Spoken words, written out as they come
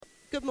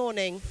Good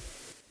morning.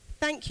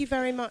 Thank you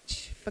very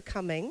much for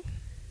coming.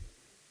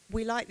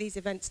 We like these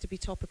events to be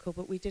topical,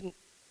 but we didn't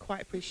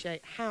quite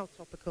appreciate how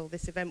topical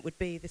this event would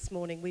be this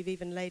morning. We've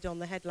even laid on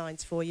the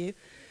headlines for you.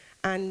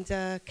 And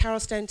Carol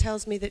Stone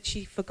tells me that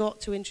she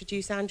forgot to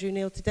introduce Andrew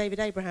Neil to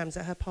David Abrahams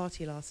at her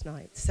party last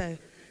night. So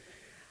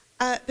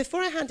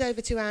before I hand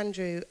over to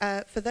Andrew,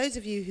 for those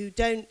of you who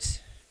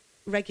don't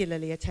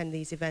regularly attend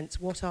these events,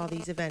 what are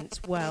these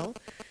events? Well,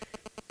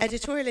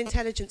 Editorial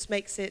Intelligence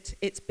makes it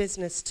its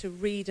business to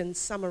read and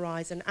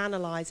summarise and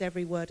analyse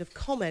every word of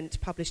comment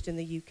published in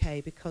the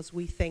UK, because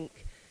we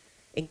think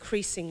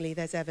increasingly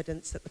there's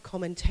evidence that the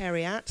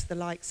commentariat, the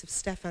likes of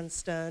Stefan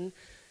Stern,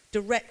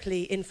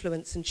 directly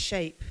influence and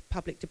shape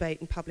public debate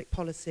and public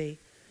policy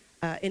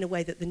in a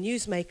way that the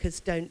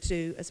newsmakers don't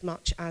do as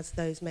much as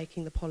those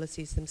making the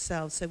policies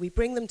themselves. So we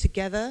bring them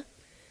together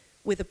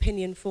with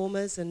opinion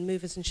formers and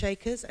movers and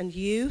shakers, and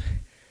you,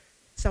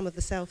 some of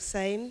the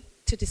self-same,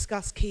 to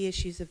discuss key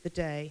issues of the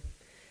day.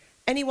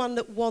 Anyone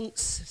that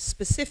wants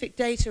specific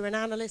data and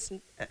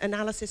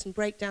analysis and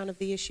breakdown of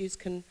the issues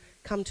can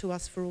come to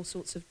us for all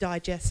sorts of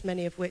digests,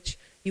 many of which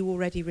you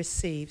already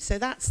receive. So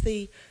that's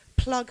the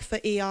plug for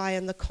EI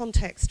and the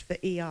context for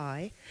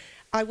EI.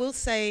 I will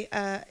say,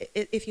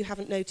 if you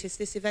haven't noticed,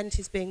 this event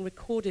is being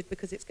recorded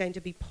because it's going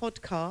to be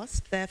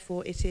podcast,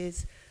 therefore it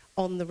is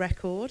on the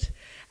record,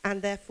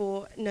 and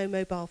therefore no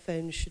mobile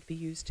phones should be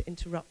used to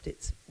interrupt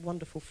its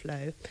wonderful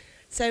flow.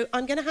 So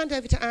I'm going to hand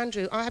over to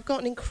Andrew. I have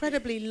got an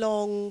incredibly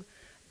long,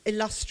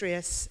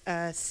 illustrious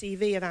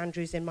CV of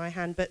Andrew's in my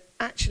hand, but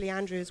actually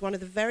Andrew is one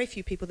of the very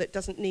few people that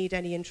doesn't need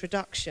any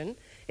introduction,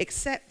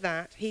 except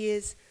that he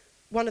is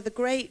one of the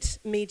great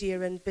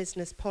media and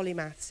business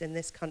polymaths in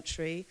this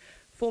country,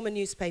 former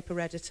newspaper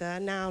editor,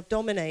 now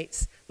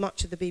dominates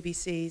much of the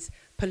BBC's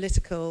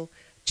political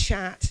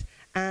chat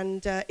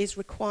and is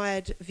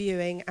required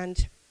viewing,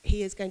 and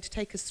he is going to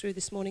take us through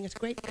this morning at a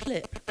great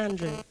clip.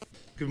 Andrew.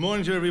 Good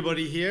morning to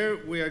everybody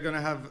here. We are going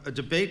to have a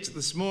debate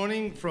this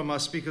morning from our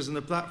speakers on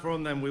the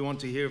platform. Then we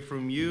want to hear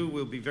from you.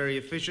 We'll be very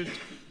efficient.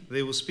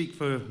 They will speak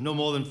for no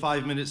more than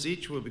 5 minutes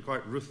each. We'll be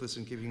quite ruthless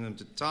in giving them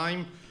to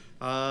time.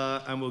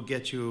 And we'll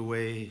get you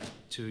away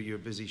to your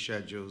busy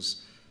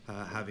schedules,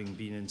 having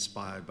been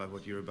inspired by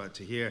what you're about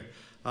to hear.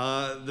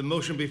 The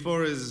motion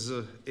before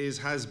is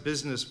has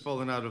business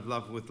fallen out of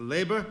love with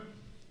Labour?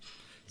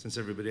 Since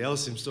everybody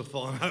else seems to have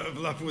fallen out of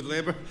love with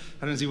Labour,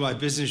 I don't see why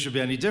business should be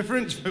any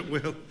different, but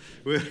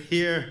we'll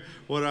hear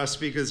what our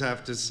speakers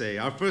have to say.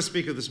 Our first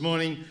speaker this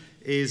morning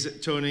is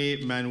Tony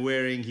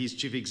Manwaring. He's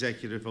Chief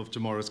Executive of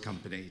Tomorrow's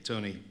Company.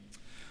 Tony.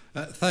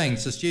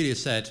 Thanks. As Julia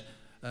said,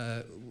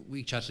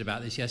 we chatted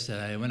about this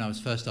yesterday, and when I was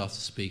first asked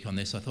to speak on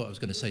this, I thought I was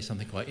going to say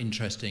something quite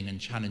interesting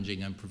and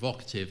challenging and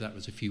provocative. That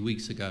was a few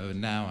weeks ago, and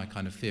now I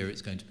kind of fear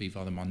it's going to be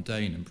rather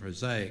mundane and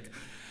prosaic.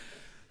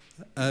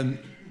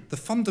 The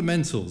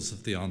fundamentals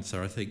of the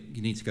answer, I think,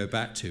 you need to go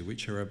back to,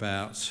 which are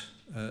about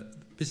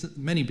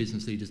many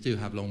business leaders do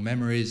have long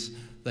memories.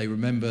 They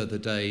remember the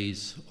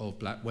days of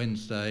Black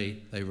Wednesday.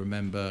 They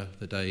remember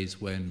the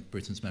days when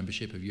Britain's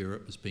membership of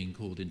Europe was being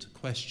called into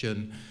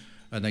question.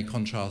 And they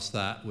contrast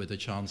that with a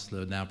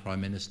Chancellor, now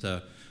Prime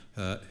Minister,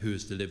 who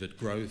has delivered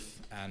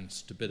growth and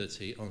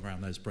stability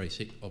around those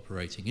basic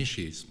operating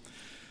issues.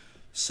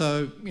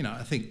 So,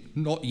 I think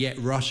not yet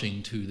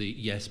rushing to the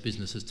yes,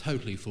 business has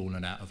totally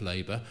fallen out of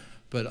Labour,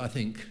 but I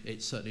think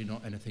it's certainly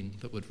not anything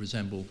that would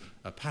resemble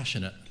a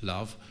passionate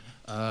love,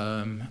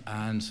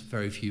 and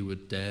very few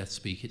would dare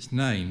speak its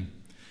name.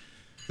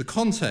 The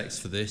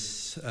context for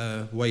this,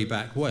 way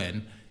back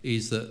when,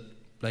 is that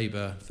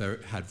Labour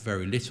had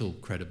very little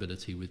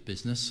credibility with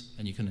business,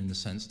 and you can, in a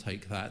sense,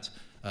 take that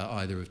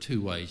either of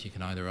two ways. You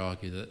can either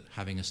argue that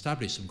having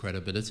established some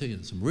credibility,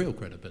 and some real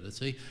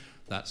credibility,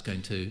 that's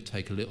going to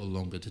take a little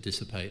longer to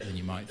dissipate than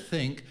you might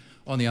think.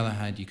 On the other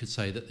hand, you could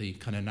say that the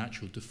kind of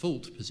natural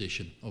default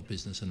position of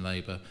business and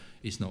Labour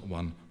is not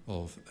one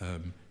of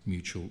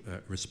mutual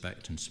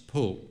respect and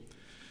support.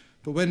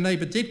 But when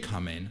Labour did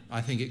come in,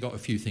 I think it got a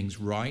few things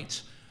right.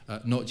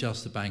 Not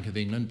just the Bank of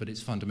England, but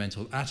its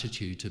fundamental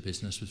attitude to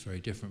business was very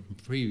different from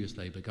previous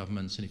Labour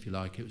governments, and if you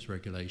like, it was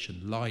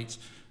regulation light,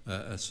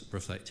 as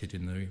reflected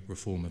in the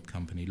reform of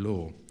company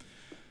law.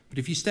 But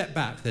if you step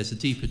back, there's a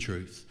deeper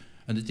truth.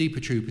 And the deeper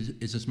truth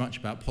is as much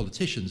about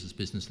politicians as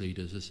business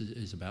leaders as it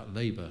is about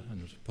Labour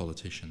and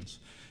politicians.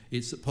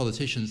 It's that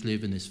politicians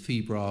live in this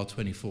febrile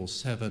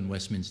 24/7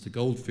 Westminster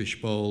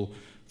goldfish bowl,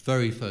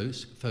 very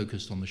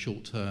focused on the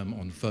short term,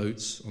 on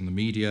votes, on the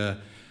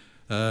media,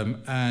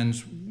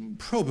 and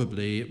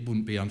probably it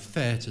wouldn't be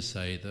unfair to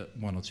say that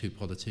one or two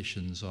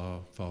politicians are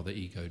rather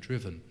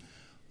ego-driven.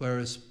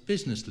 Whereas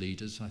business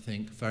leaders, I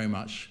think, very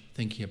much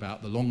thinking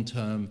about the long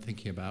term,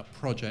 thinking about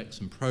projects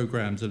and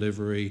programme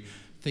delivery,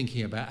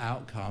 thinking about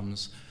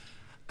outcomes.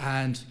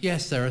 And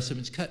yes, there are some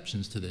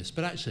exceptions to this,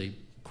 but actually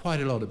quite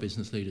a lot of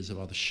business leaders are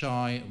rather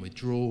shy and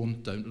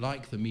withdrawn, don't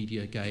like the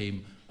media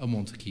game and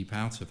want to keep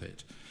out of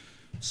it.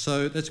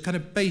 So there's a kind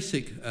of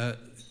basic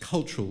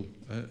cultural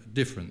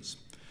difference.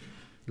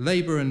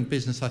 Labour and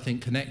business, I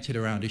think, connected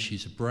around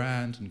issues of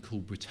brand and Cool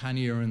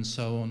Britannia and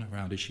so on,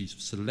 around issues of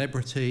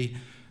celebrity,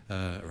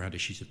 around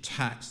issues of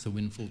tax, the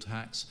windfall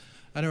tax,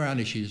 and around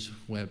issues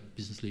where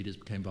business leaders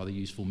became rather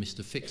useful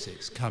Mr.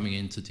 Fix-Its, coming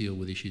in to deal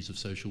with issues of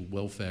social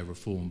welfare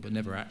reform, but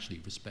never actually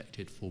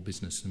respected for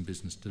business and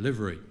business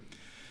delivery.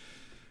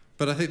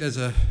 But I think there's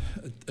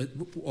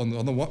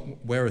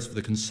whereas for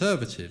the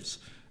Conservatives,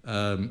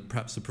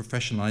 perhaps the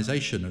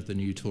professionalisation of the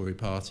new Tory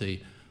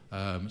party,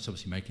 it's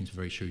obviously making some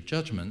very shrewd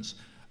judgments,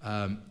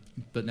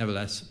 but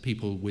nevertheless,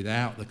 people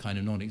without the kind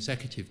of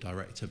non-executive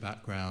director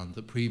background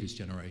that previous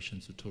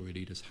generations of Tory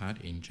leaders had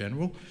in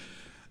general.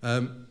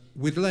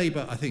 With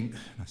Labour, I think,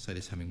 I say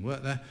this having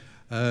worked there,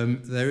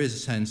 there is a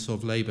sense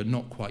of Labour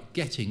not quite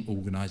getting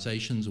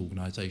organisations,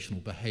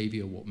 organisational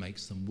behaviour, what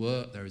makes them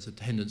work. There is a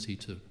tendency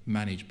to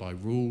manage by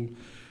rule,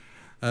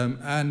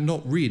 and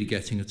not really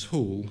getting at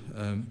all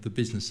the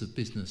business of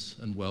business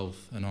and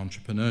wealth and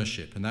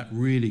entrepreneurship, and that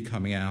really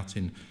coming out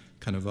in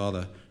kind of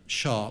rather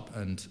sharp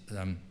and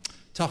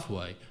tough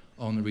way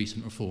on the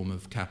recent reform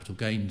of capital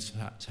gains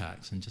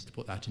tax. And just to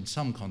put that in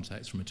some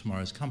context from a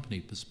Tomorrow's Company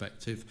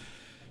perspective,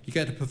 you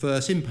get a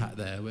perverse impact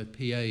there where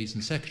PAs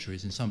and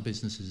secretaries in some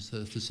businesses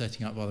are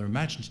setting up rather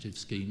imaginative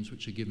schemes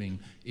which are giving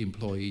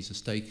employees a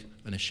stake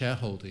and a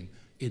shareholding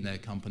in their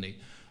company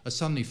are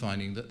suddenly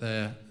finding that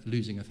they're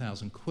losing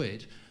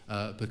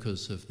 £1,000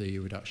 because of the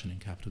reduction in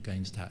capital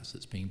gains tax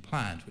that's being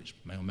planned, which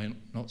may or may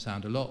not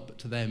sound a lot, but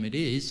to them it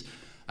is,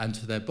 and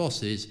to their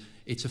bosses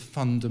it's a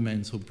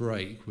fundamental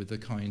break with the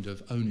kind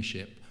of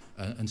ownership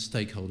and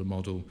stakeholder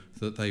model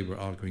that they were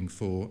arguing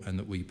for and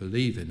that we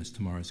believe in as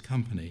Tomorrow's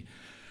Company.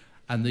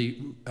 And the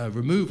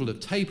removal of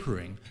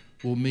tapering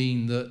will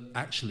mean that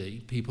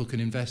actually people can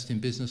invest in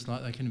business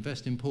like they can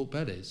invest in pork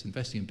bellies.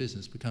 Investing in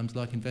business becomes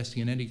like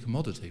investing in any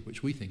commodity,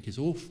 which we think is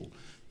awful,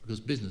 because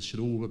business should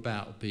all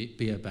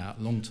be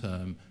about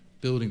long-term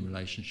building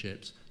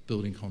relationships,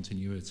 building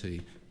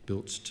continuity,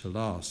 built to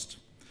last.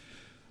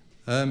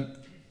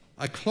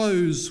 I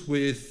close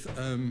with,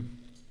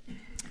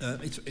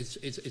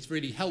 it's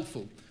really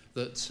helpful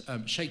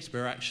that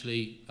Shakespeare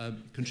actually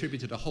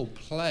contributed a whole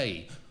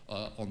play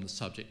on the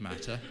subject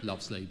matter,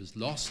 Love's Labour's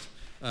Lost,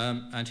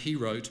 and he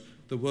wrote,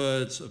 "The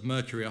words of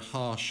Mercury are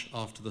harsh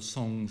after the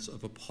songs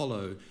of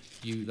Apollo,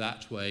 you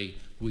that way,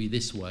 we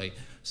this way,"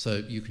 so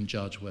you can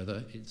judge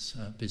whether it's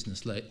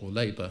business or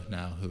Labour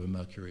now who are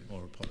Mercury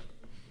or Apollo.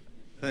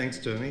 Thanks,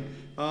 Tony.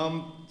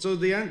 So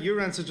your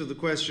answer to the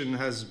question,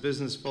 has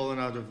business fallen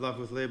out of love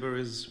with Labour,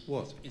 is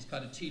what? It's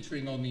kind of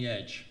teetering on the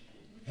edge,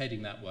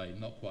 heading that way,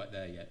 not quite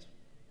there yet.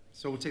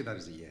 So we'll take that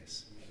as a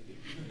yes.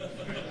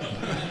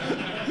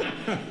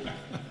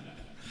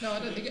 No,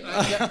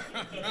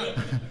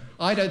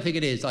 I don't think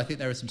it is. I think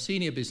there are some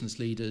senior business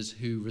leaders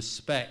who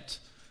respect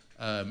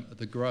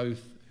the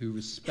growth, who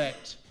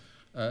respect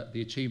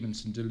the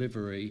achievements and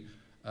delivery,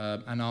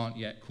 and aren't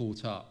yet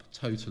caught up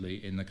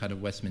totally in the kind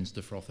of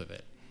Westminster froth of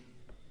it.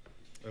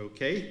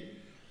 Okay.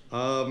 I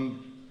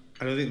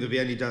don't think there'll be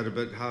any doubt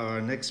about how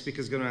our next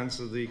speaker is going to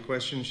answer the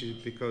question,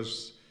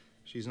 because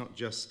she's not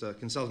just a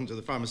consultant to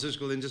the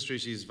pharmaceutical industry,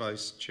 she's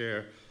vice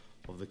chair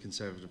of the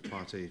Conservative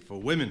Party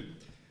for Women.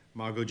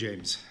 Margot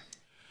James.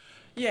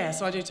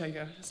 Yes, I do take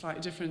a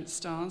slightly different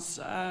stance,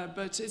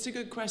 but it's a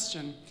good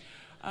question.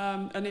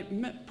 And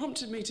it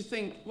prompted me to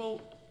think, well,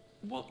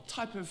 what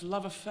type of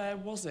love affair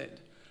was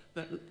it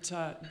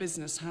that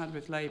business had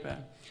with Labour?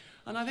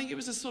 And I think it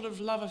was a sort of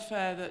love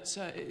affair that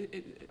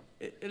it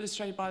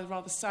illustrated by a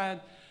rather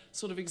sad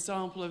sort of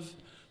example of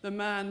the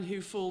man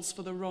who falls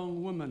for the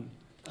wrong woman.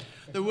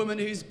 The woman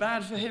who's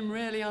bad for him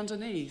really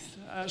underneath.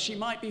 She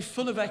might be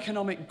full of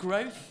economic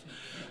growth,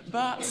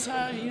 but,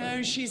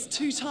 she's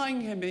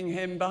two-timing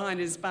him behind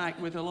his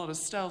back with a lot of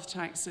stealth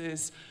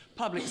taxes,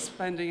 public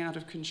spending out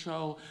of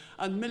control,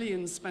 and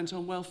millions spent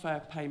on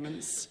welfare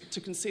payments to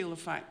conceal the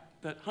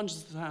fact that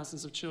hundreds of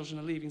thousands of children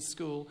are leaving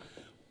school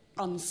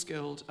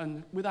unskilled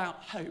and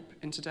without hope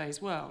in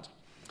today's world.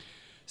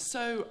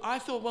 So I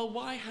thought, well,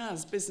 why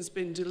has business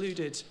been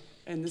deluded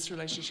in this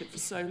relationship for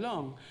so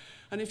long?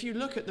 And if you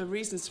look at the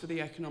reasons for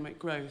the economic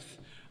growth,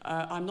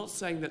 I'm not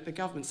saying that the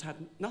government's had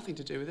nothing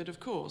to do with it, of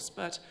course,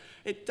 but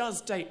it does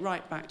date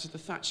right back to the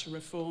Thatcher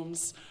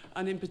reforms,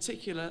 and in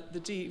particular the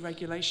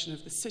deregulation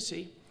of the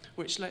city,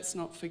 which, let's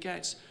not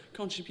forget,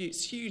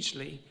 contributes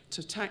hugely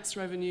to tax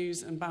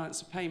revenues and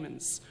balance of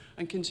payments,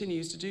 and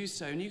continues to do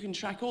so. And you can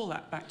track all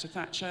that back to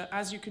Thatcher,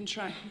 as you can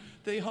track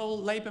the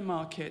whole labour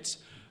market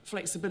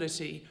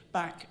flexibility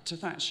back to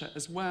Thatcher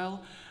as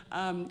well.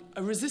 A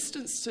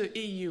resistance to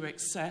EU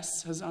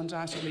excess has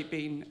undoubtedly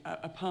been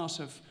a part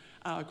of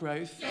our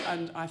growth,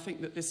 and I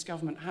think that this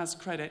government has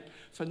credit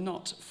for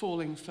not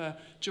falling for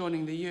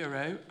joining the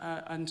euro,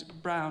 and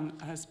Brown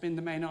has been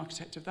the main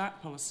architect of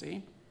that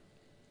policy.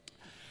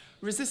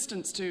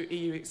 Resistance to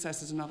EU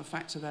excess is another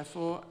factor,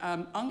 therefore.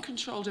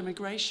 Uncontrolled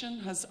immigration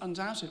has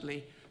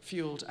undoubtedly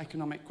fueled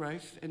economic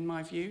growth, in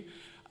my view,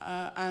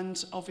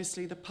 and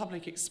obviously the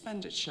public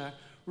expenditure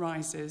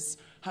rises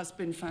has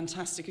been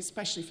fantastic,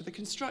 especially for the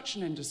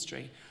construction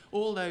industry.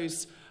 All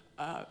those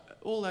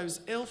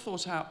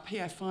ill-thought-out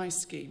PFI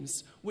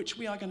schemes, which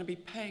we are going to be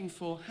paying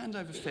for hand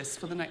over fist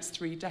for the next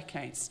 3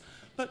 decades,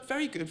 but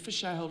very good for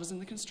shareholders in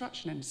the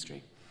construction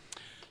industry.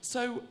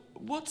 So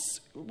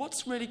what's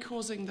really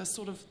causing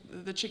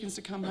the chickens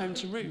to come home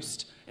to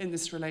roost in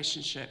this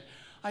relationship?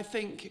 I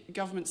think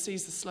government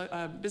sees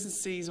business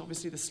sees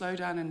obviously the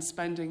slowdown in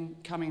spending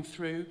coming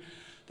through.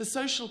 The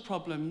social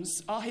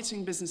problems are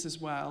hitting business as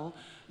well.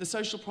 The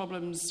social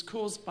problems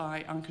caused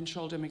by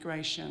uncontrolled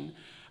immigration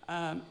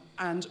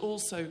and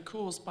also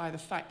caused by the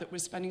fact that we're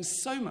spending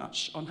so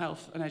much on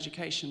health and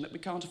education that we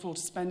can't afford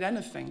to spend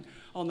anything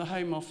on the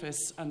Home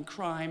Office and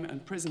crime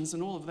and prisons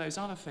and all of those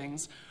other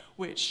things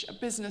which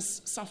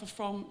business suffer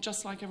from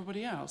just like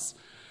everybody else.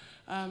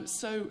 And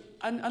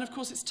of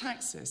course it's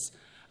taxes.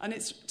 And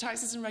it's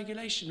taxes and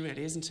regulation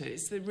really, isn't it?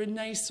 It's the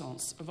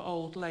renaissance of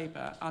old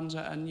Labour under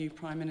a new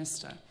Prime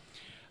Minister.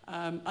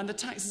 And the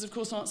taxes, of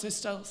course, aren't so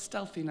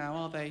stealthy now,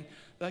 are they?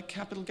 The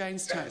capital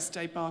gains tax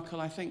debacle,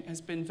 I think, has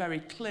been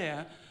very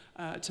clear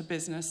to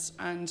business.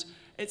 And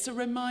it's a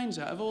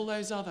reminder of all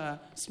those other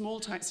small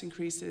tax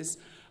increases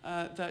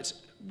that,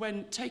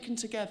 when taken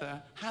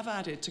together, have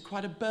added to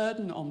quite a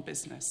burden on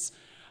business.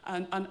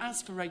 And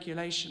as for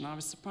regulation, I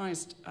was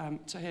surprised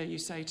to hear you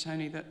say,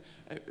 Tony, that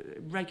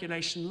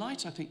regulation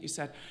light, I think you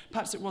said.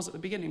 Perhaps it was at the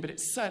beginning, but it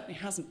certainly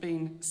hasn't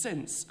been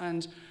since.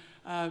 And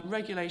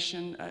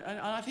regulation, and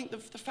I think the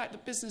fact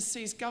that business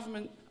sees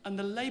government and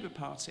the Labour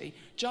Party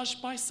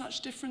judged by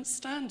such different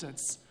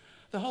standards.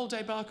 The whole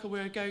debacle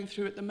we're going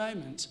through at the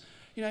moment.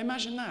 You know,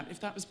 imagine that, if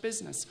that was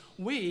business.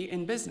 We,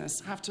 in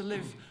business, have to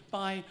live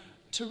by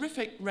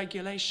terrific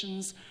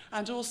regulations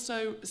and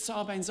also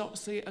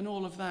Sarbanes-Oxley and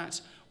all of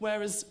that,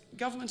 whereas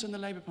government and the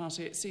Labour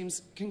Party, it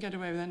seems, can get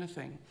away with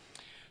anything.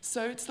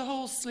 So it's the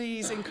whole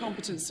sleaze,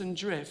 incompetence and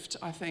drift,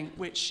 I think,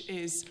 which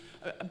is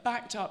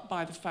backed up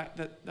by the fact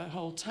that the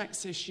whole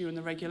tax issue and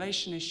the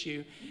regulation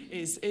issue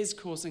is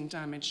causing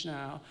damage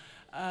now.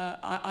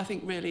 I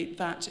think really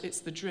that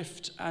it's the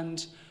drift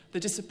and the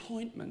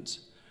disappointment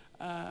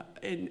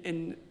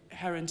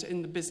inherent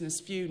in the business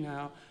view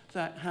now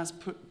that has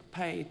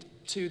paid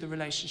to the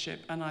relationship,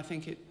 and I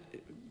think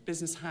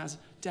business has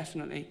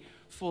definitely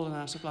fallen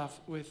out of love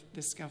with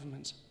this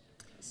government.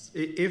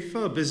 If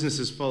business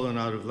has fallen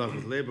out of love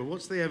with Labour,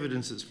 what's the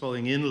evidence it's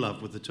falling in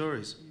love with the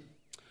Tories?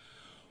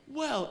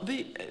 Well,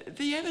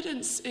 the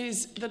evidence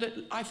is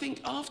that I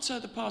think after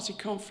the party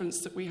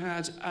conference that we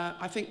had,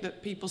 I think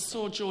that people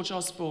saw George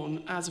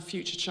Osborne as a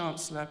future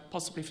Chancellor,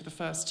 possibly for the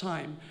first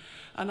time.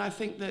 And I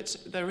think that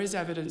there is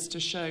evidence to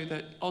show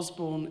that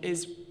Osborne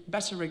is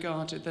better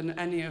regarded than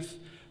any of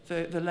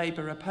the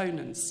Labour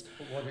opponents.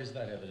 But what is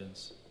that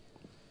evidence?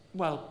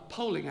 Well,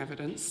 polling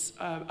evidence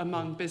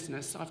among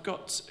business. I've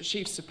got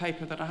sheets of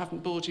paper that I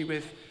haven't bored you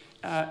with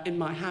in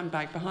my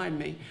handbag behind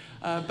me,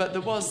 but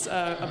there was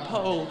a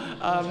poll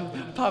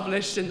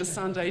published in the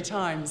Sunday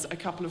Times a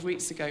couple of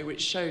weeks ago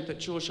which showed that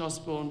George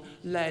Osborne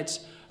led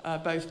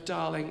both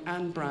Darling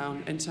and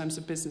Brown in terms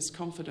of business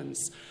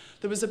confidence.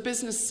 There was a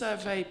business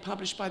survey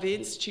published by the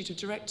Institute of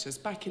Directors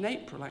back in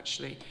April,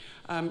 actually,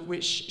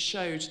 which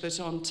showed that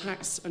on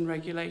tax and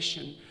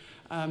regulation,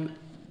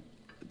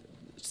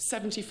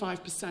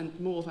 75%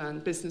 more than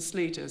business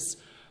leaders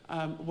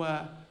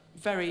were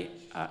very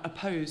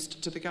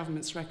opposed to the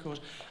government's record.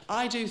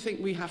 I do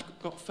think we have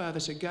got further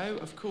to go,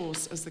 of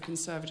course, as the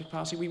Conservative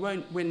Party. We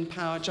won't win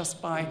power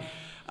just by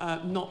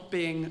not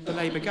being the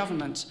Labour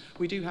government.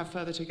 We do have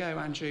further to go,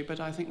 Andrew, but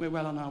I think we're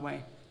well on our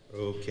way.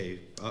 Okay,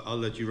 I'll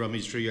let you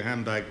rummage through your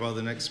handbag while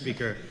the next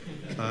speaker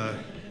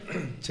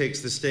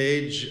takes the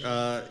stage.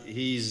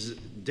 He's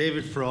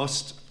David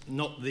Frost,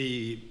 not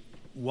the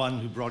one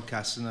who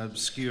broadcasts an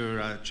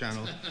obscure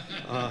channel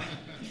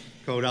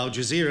called Al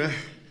Jazeera,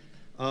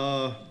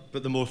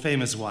 but the more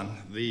famous one,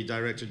 the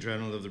Director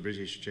General of the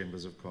British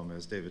Chambers of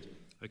Commerce. David.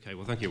 Okay,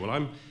 well, thank you. Well,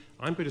 I'm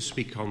going to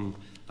speak on,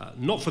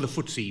 not for the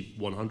FTSE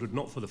 100,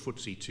 not for the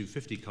FTSE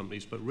 250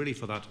 companies, but really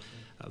for that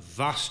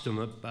vast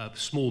and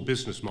small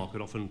business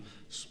market, often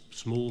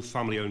small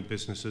family-owned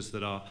businesses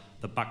that are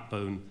the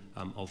backbone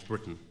of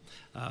Britain.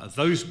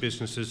 Those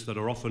businesses that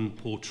are often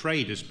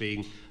portrayed as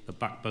being the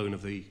backbone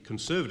of the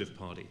Conservative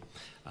Party.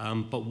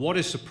 But what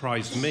has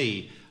surprised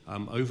me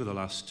over the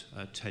last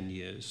 10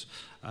 years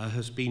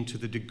has been to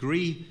the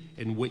degree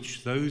in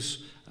which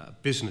those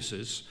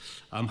businesses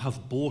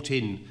have bought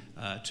in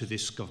to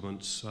this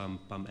government's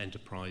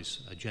enterprise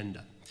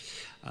agenda.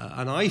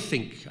 And I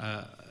think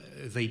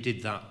they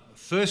did that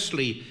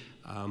firstly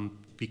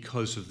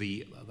because of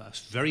the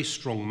very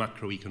strong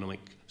macroeconomic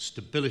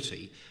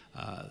stability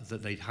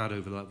that they'd had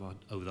over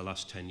the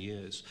last 10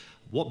 years.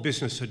 What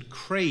business had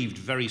craved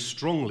very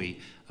strongly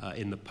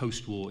in the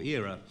post-war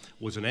era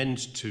was an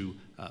end to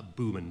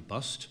boom and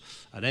bust,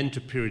 an end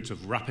to periods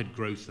of rapid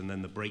growth and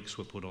then the brakes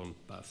were put on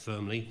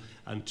firmly,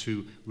 and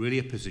to really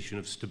a position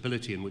of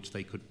stability in which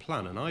they could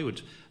plan. And I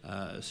would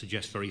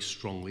suggest very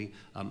strongly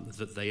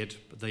that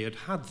they had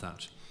had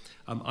that.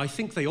 I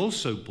think they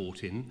also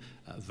bought in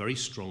very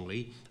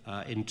strongly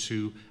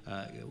into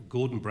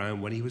Gordon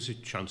Brown, when he was a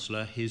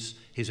Chancellor, his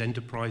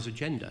enterprise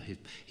agenda.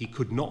 He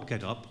could not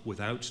get up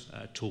without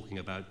talking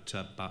about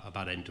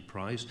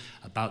enterprise,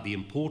 about the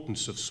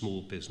importance of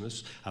small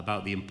business,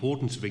 about the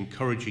importance of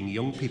encouraging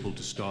young people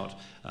to start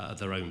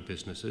their own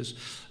businesses,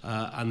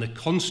 and the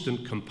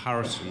constant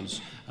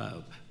comparisons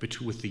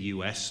with the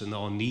US and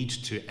our need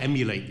to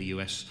emulate the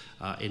US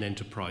in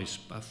enterprise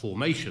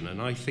formation.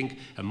 And I think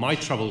my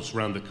travels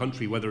around the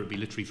country, whether it be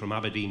literally from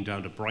Aberdeen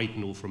down to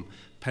Brighton or from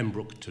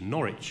Pembroke to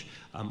Norwich,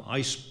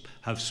 I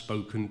have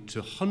spoken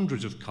to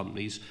hundreds of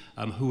companies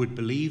who would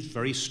believe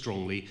very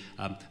strongly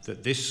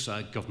that this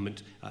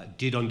government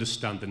did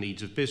understand the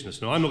needs of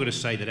business. Now, I'm not going to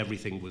say that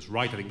everything was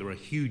right. I think there are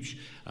huge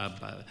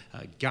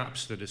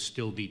gaps that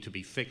still need to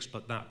be fixed,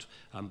 but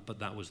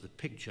that was the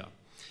picture.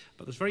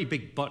 But there's a very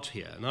big but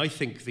here, and I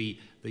think the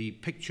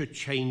picture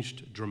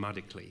changed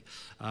dramatically.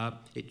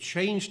 It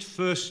changed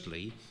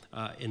firstly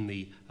in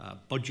the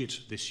budget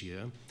this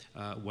year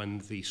when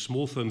the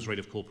small firms rate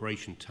of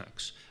corporation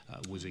tax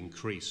was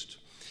increased.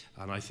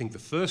 And I think the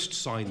first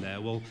sign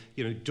there, well,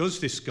 does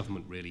this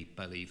government really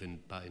believe in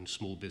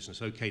small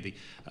business? Okay, the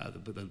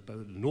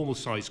normal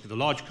size, the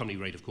large company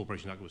rate of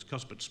corporation tax was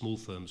cut, but small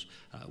firms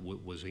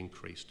was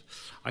increased.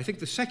 I think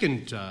the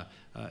second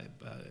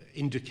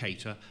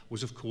indicator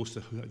was, of course,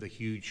 the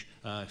huge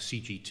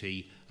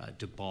CGT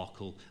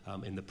debacle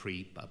in the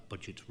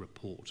pre-budget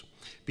report,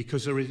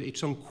 because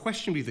it's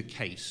unquestionably the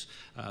case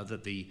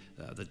that the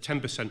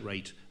 10%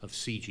 rate of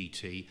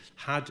CGT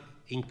had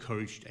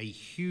encouraged a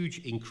huge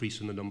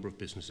increase in the number of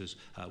businesses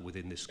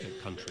within this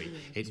country.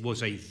 It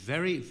was a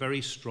very,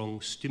 very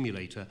strong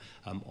stimulator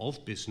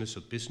of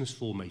business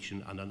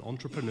formation and an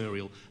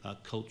entrepreneurial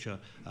culture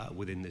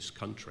within this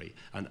country.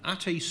 And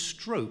at a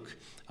stroke,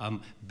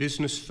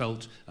 business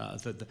felt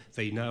that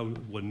they now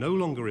were no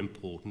longer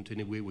important, and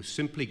it was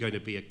simply going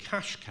to be a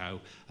cash cow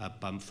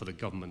for the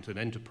government, and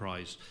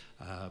enterprise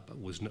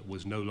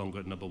was no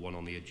longer number one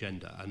on the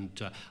agenda.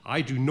 And I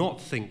do not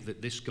think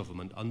that this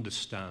government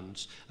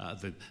understands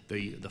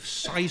the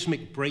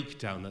seismic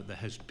breakdown that there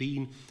has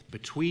been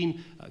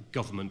between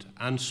government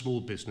and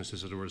small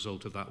businesses as a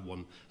result of that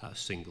one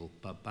single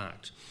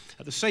act.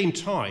 At the same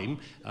time,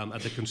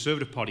 at the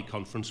Conservative Party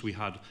conference, we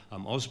had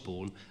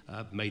Osborne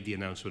made the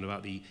announcement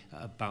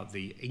about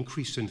the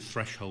increase in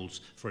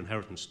thresholds for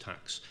inheritance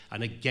tax.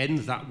 And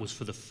again, that was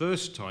for the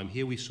first time.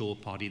 Here we saw a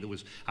party that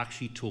was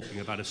actually talking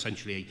about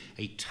essentially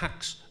a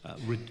tax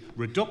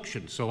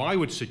reduction. So I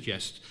would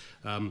suggest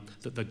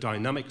that the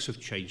dynamics have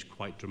changed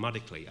quite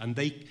dramatically, and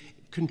they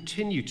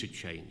continue to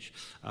change.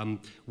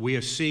 We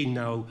are seeing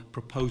now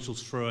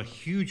proposals for a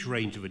huge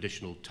range of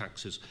additional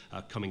taxes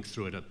coming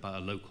through at a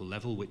local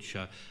level, which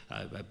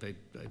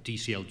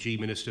DCLG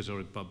ministers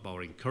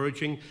are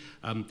encouraging.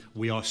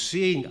 We are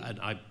seeing,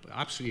 and I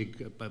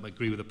absolutely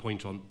agree with the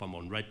point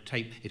on red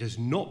tape, it has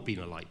not been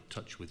a light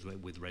touch with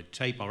red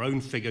tape. Our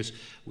own figures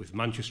with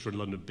Manchester and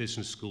London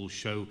Business Schools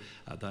show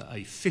that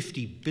a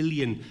 50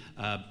 billion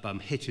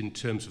hit in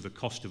terms of the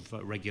cost of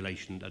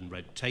regulation and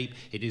red tape.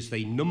 It is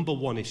the number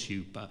one issue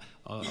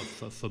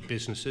for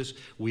businesses.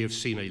 We have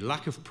seen a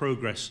lack of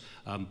progress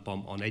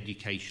on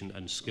education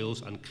and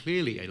skills, and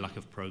clearly a lack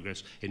of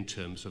progress in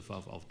terms of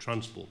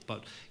transport.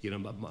 But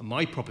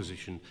my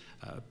proposition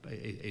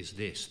is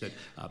this: that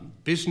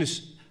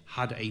business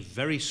had a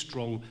very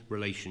strong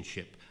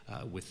relationship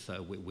with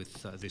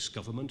this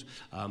government,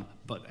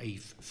 but a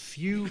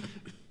few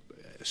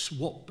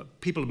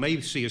what people may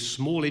see as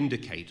small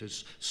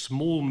indicators,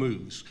 small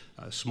moves,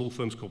 small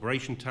firms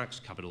corporation tax,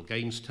 capital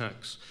gains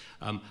tax,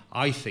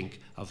 I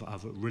think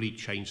have really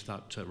changed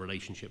that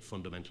relationship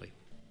fundamentally.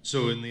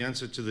 So in the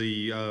answer to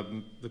the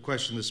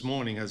question this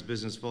morning, has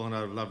business fallen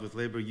out of love with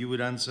Labour, you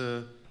would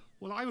answer...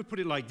 Well, I would put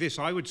it like this.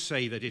 I would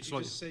say that it's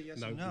like... Just say yes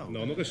no, or no.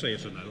 No, I'm not going to say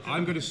yes or no.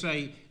 I'm going to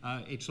say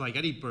it's like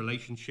any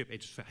relationship.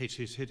 It's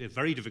hit a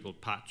very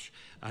difficult patch,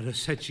 and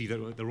essentially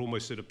they're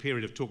almost at a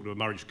period of talking to a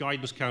marriage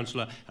guidance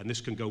counsellor, and this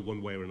can go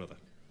one way or another.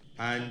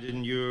 And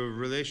in your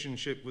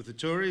relationship with the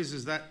Tories,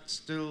 has that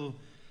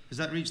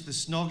reached the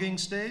snogging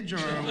stage, or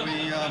are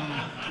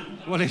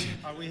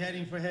we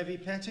heading for heavy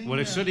petting? Well,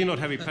 it's certainly not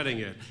heavy petting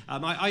yet.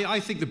 I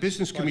think the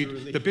business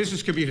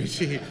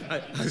community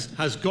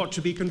has got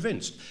to be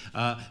convinced.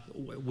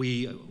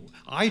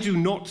 I do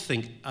not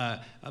think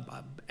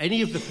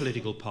any of the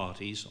political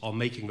parties are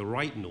making the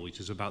right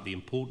noises about the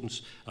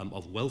importance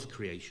of wealth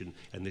creation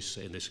in this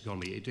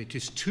economy. It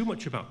is too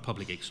much about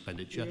public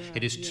expenditure.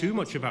 It is too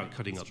much about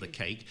cutting up the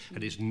cake.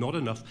 It is not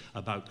enough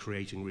about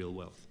creating real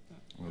wealth.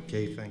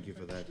 Okay, thank you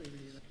for that.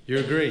 You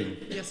agree?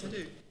 Yes, I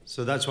do.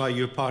 So that's why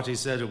your party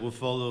said it will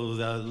follow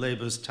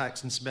Labour's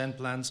tax and spend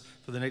plans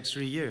for the next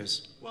 3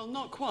 years? Well,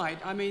 not quite.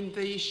 I mean,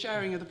 the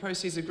sharing of the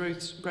proceeds of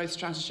growth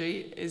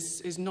strategy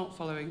is not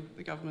following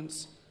the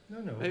government's.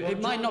 No. It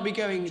might not be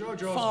going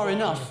far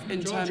enough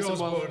in terms of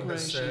wealth creation.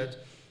 Has said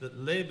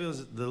that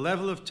the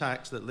level of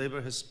tax that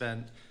Labour has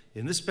spent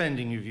in the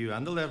spending review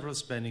and the level of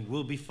spending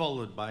will be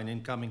followed by an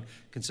incoming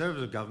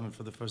Conservative government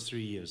for the first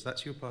 3 years.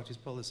 That's your party's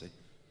policy.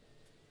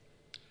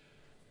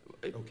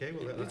 Okay,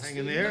 well, It's- hang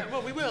in there.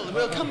 Well, we will.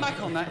 We'll come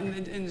back on that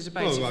in the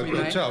debate. Well, if we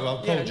may. I'll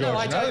call George no,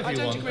 now if I you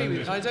don't want. agree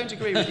with. I don't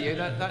agree with you.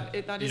 That You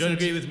isn't, don't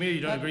agree with me, or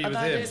you don't agree with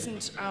that him?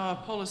 isn't our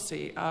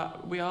policy.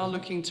 We are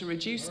looking to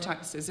reduce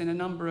taxes in a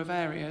number of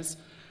areas,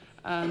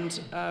 and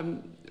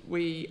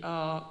we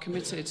are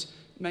committed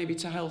maybe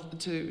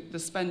to the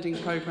spending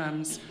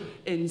programmes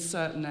in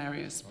certain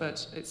areas,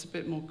 but it's a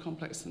bit more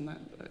complex than that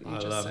you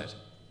just said.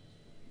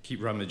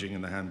 Keep rummaging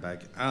in the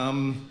handbag.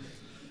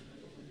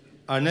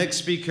 Our next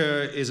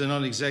speaker is a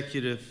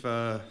non-executive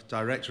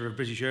director of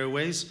British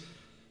Airways.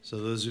 So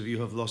those of you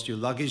who have lost your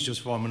luggage, just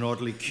form an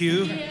orderly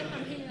queue. I'm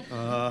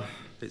here.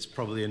 It's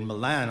probably in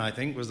Milan, I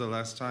think, was the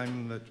last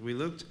time that we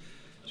looked.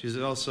 She's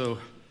also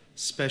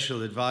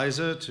special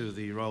advisor to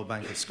the Royal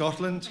Bank of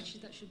Scotland.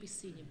 Actually, that should be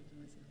senior advisor.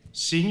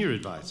 Senior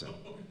advisor.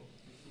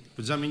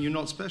 Does that mean you're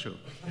not special?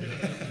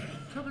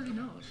 Probably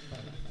not.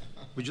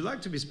 Would you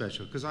like to be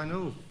special? Because I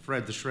know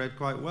Fred the Shred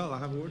quite well. I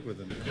have a word with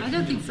him. I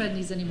don't think Fred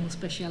needs any more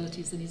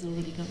specialities than he's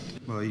already got.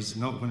 Well, he's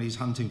not when he's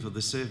hunting for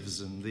the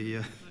civs and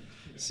the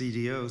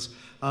CDOs.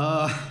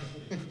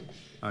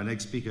 Our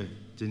next speaker,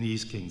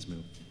 Denise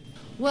Kingsmill.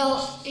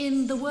 Well,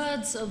 in the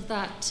words of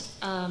that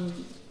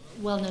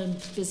well-known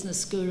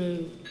business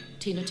guru,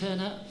 Tina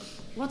Turner,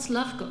 what's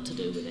love got to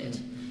do with it?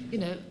 You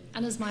know,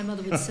 and as my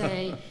mother would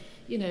say,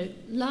 you know,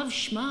 love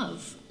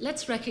schmuv.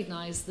 Let's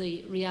recognise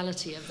the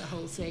reality of the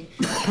whole thing.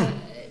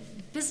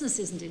 Business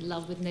isn't in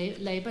love with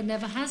Labour,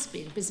 never has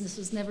been. Business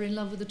was never in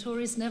love with the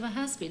Tories, never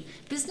has been.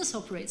 Business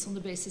operates on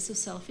the basis of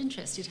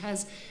self-interest. It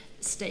has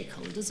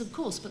stakeholders, of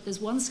course, but there's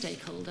one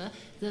stakeholder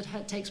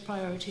that takes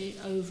priority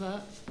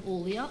over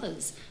all the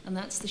others, and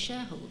that's the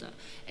shareholder.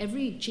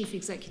 Every chief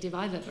executive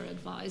I've ever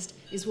advised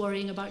is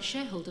worrying about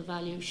shareholder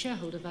value,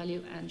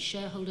 and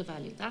shareholder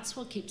value. That's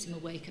what keeps him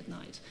awake at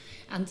night.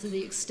 And to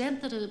the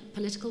extent that a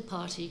political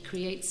party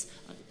creates,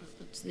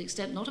 to the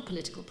extent not a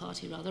political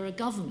party, rather, a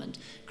government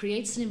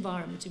creates an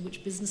environment in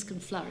which business can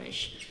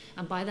flourish,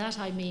 and by that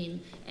I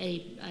mean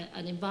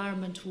an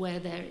environment where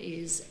there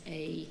is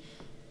a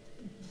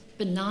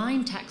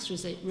benign tax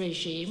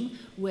regime,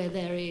 where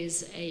there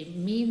is a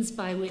means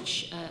by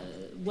which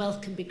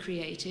wealth can be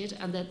created,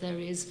 and that there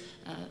is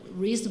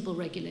reasonable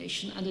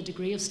regulation and a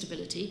degree of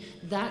stability.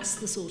 That's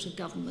the sort of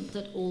government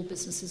that all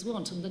businesses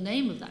want, and the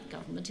name of that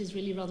government is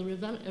really rather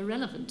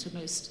irrelevant to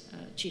most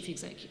chief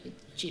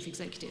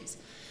executives.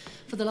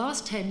 For the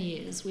last 10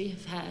 years, we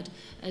have had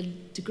a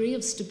degree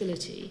of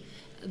stability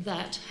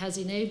that has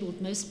enabled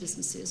most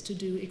businesses to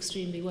do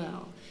extremely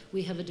well.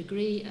 We have a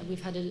degree,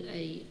 we've had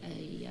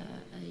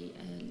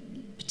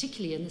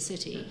particularly in the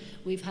city,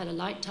 we've had a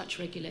light touch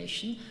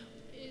regulation.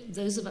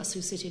 Those of us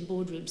who sit in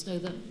boardrooms know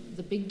that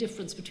the big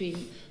difference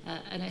between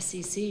an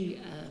SEC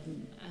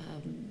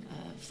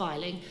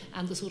filing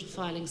and the sort of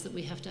filings that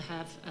we have to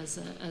have as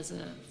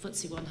a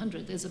FTSE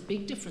 100. There's a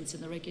big difference in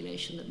the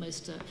regulation that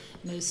most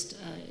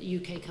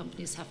UK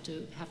companies have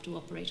to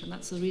operate, and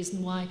that's the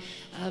reason why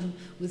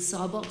with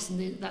Sarbox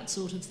and that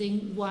sort of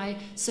thing, why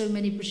so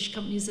many British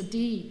companies are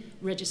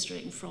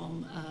deregistering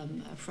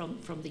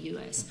from the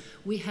US.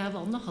 We have,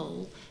 on the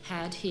whole,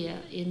 had here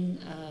in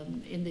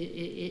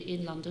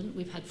London,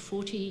 we've had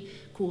 40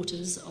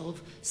 quarters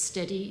of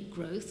steady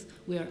growth.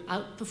 We're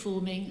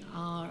outperforming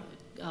our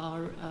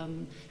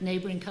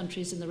neighbouring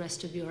countries in the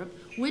rest of Europe.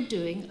 We're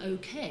doing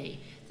okay.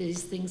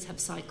 These things have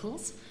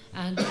cycles,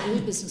 and all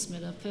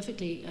businessmen are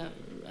perfectly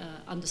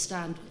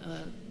understand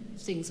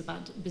things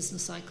about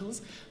business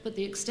cycles, but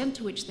the extent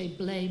to which they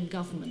blame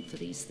government for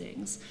these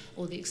things,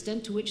 or the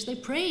extent to which they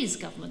praise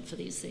government for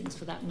these things,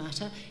 for that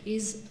matter,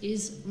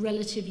 is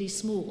relatively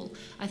small.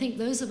 I think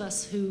those of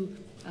us who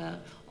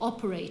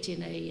operate in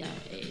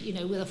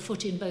with a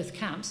foot in both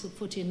camps, a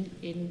foot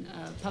in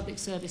public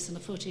service and a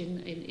foot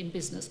in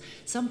business,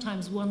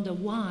 sometimes wonder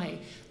why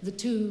the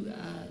two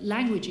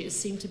languages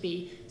seem to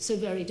be so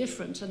very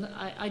different. And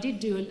I did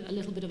do a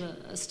little bit of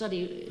a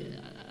study,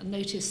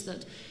 noticed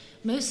that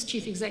most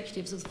chief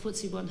executives of the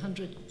FTSE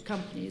 100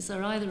 companies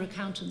are either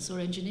accountants or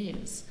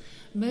engineers.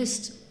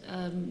 Most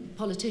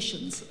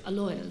politicians are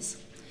lawyers.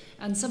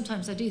 And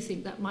sometimes I do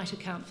think that might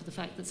account for the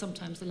fact that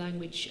sometimes the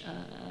language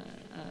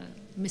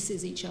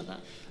misses each other.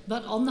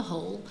 But on the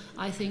whole,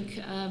 I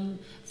think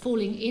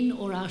falling in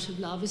or out of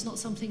love is not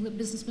something that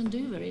businessmen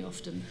do very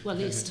often. Well,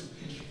 at least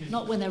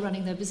not when they're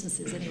running their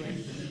businesses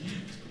anyway.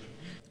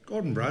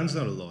 Gordon Brown's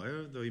not a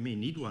lawyer, though he may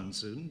need one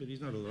soon, but he's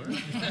not a lawyer.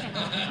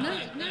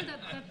 No,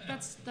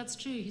 that's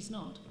true, he's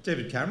not.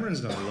 David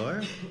Cameron's not a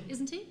lawyer.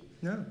 Isn't he?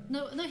 No.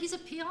 No, he's a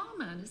PR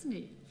man, isn't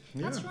he?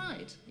 Yeah. That's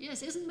right.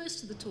 Yes, isn't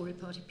most of the Tory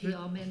party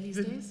PR men these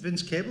days?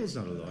 Vince Cable's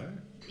not a lawyer.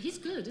 He's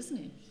good, isn't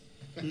he?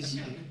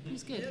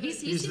 He's good.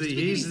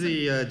 he's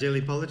the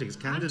Daily Politics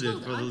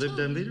candidate for the Lib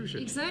Dem leadership.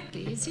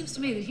 Exactly. It seems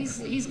to me that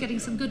he's getting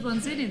some good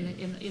ones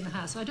in the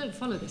House. I don't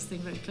follow this thing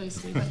very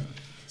closely, but.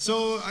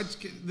 So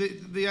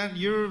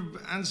your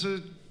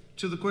answer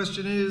to the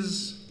question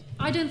is?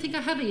 I don't think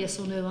I have a yes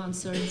or no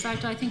answer. In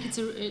fact, I think it's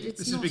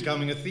This is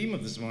becoming a theme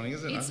of this morning,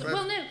 isn't it?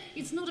 Well, no,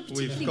 it's not a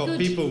particularly We've got good.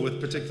 people with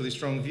particularly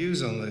strong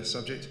views on the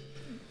subject.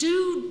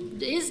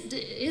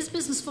 Is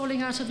business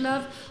falling out of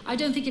love? I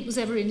don't think it was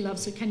ever in love,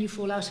 so can you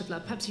fall out of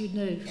love? Perhaps you'd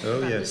know. Oh,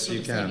 about yes, this sort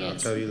you of can. thing, I'll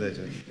yes. tell you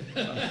later.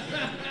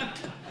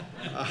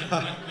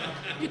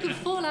 You can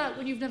fall out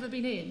when you've never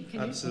been in,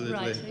 can you? Absolutely.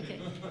 Right, okay.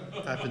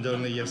 Happened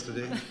only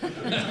yesterday.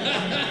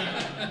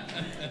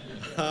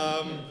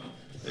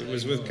 It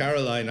was with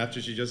Caroline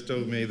after she just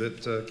told me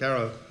that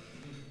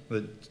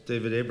that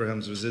David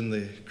Abrahams was in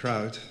the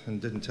crowd and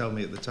didn't tell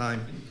me at the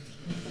time.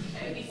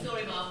 I only saw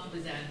him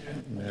afterwards,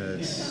 Andrew.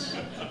 Yes,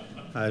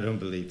 I don't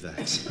believe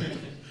that.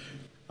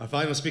 Our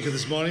final speaker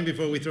this morning,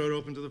 before we throw it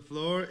open to the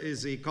floor,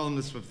 is the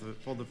columnist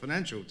for the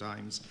Financial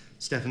Times,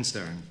 Stephen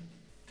Stern.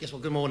 Yes,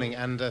 well, good morning,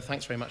 and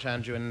thanks very much,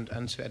 Andrew,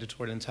 and to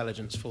Editorial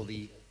Intelligence for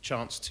the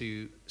chance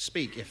to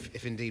speak,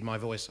 if indeed my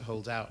voice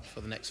holds out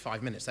for the next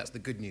 5 minutes. That's the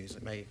good news.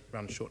 It may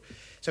run short.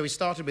 So we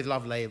started with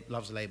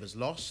Love's Labour's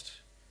Lost.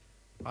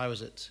 I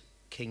was at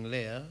King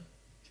Lear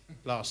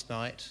last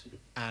night,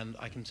 and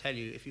I can tell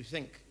you, if you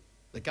think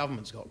the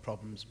government's got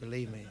problems,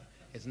 believe me,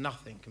 it's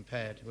nothing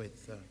compared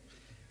with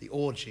the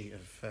orgy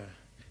of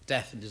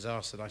death and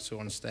disaster that I saw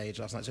on stage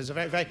last night. So it's a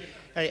very, very,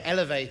 very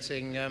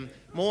elevating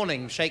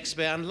morning,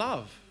 Shakespeare and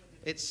love.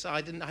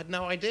 I had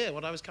no idea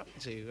what I was coming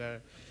to.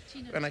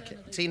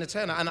 Tina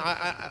Turner. And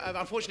I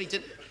unfortunately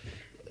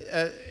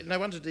didn't. No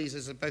wonder Dees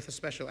is both a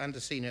special and a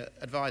senior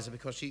advisor,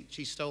 because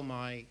she stole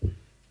my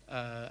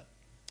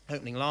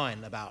opening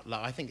line about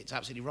love. I think it's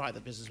absolutely right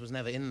that business was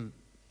never in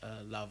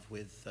love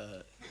with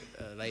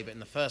Labour in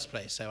the first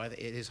place. So it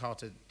is hard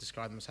to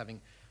describe them as having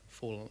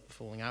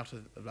falling out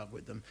of love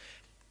with them.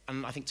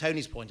 And I think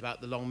Tony's point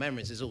about the long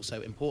memories is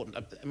also important.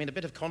 I mean, a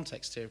bit of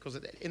context here, because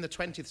in the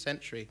 20th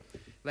century,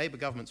 Labour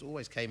governments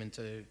always came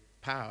into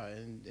power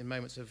in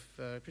moments of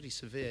pretty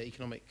severe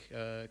economic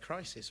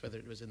crisis, whether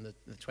it was in the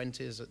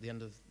 20s at the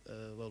end of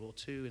World War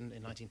II in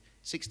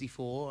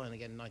 1964 and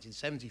again in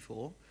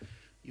 1974.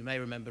 You may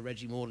remember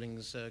Reggie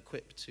Morling's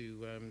quip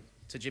to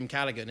Jim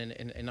Callaghan in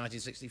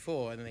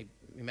 1964, and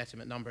we met him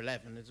at number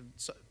 11.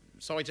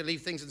 Sorry to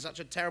leave things in such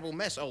a terrible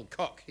mess, old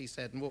cock, he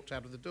said, and walked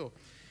out of the door.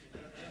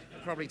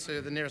 Probably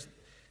to the nearest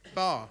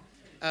bar,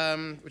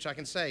 which I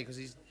can say because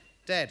he's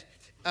dead.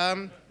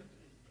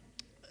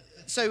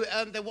 So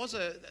there was,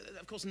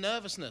 of course,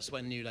 nervousness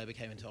when New Labour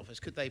came into office.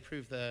 Could they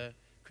prove their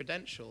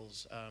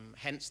credentials?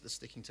 Hence the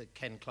sticking to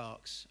Ken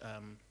Clarke's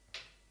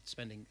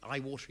spending,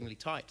 eye-wateringly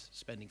tight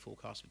spending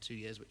forecast for 2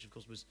 years, which, of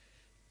course, was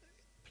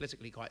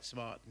politically quite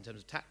smart in terms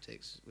of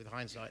tactics. With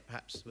hindsight,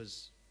 perhaps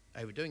was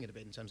overdoing it a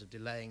bit in terms of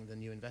delaying the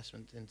new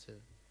investment into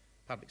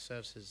public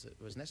services that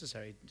was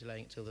necessary,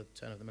 delaying it till the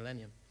turn of the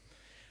millennium.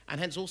 And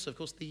hence also, of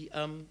course, the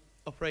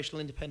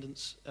operational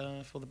independence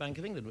for the Bank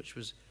of England, which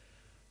was,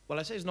 well,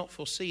 I say it's not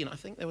foreseen. I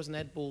think there was an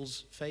Ed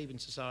Balls Fabian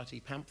Society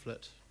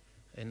pamphlet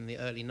in the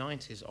early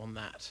 90s on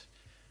that.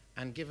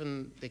 And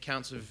given the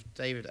accounts of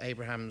David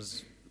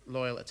Abraham's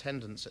loyal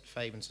attendance at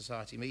Fabian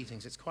Society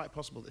meetings, it's quite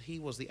possible that he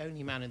was the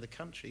only man in the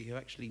country who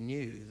actually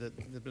knew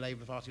that the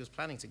Labour Party was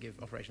planning to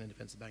give operational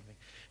independence to the Bank of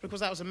England.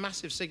 Because that was a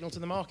massive signal to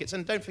the markets.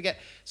 And don't forget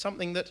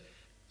something that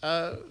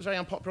was very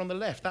unpopular on the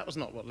left. That was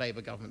not what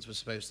Labour governments were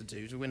supposed to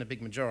do, to win a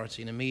big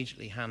majority and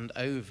immediately hand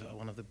over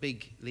one of the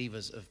big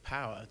levers of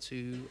power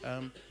to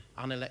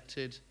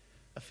unelected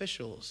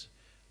officials.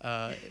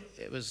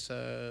 It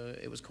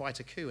was quite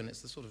a coup, and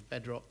it's the sort of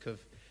bedrock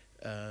of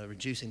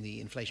reducing the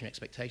inflation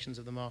expectations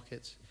of the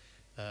markets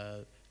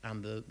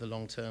and the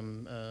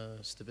long-term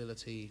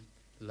stability,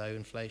 low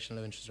inflation,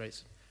 low interest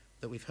rates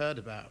that we've heard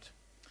about.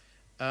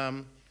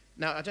 Now,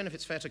 I don't know if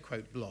it's fair to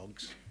quote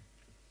blogs.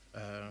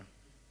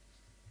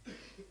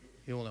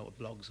 You all know what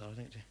blogs are,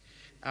 don't you?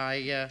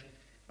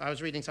 I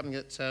was reading something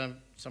that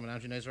someone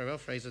Andrew knows very well,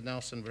 Fraser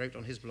Nelson, wrote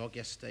on his blog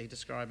yesterday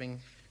describing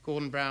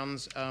Gordon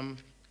Brown's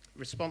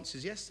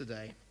responses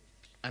yesterday.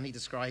 And he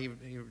described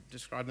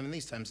them in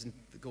these terms. And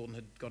Gordon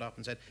had got up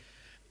and said,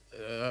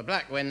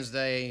 Black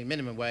Wednesday,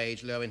 minimum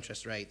wage, low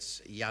interest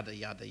rates, yada,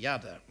 yada,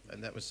 yada.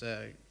 And that was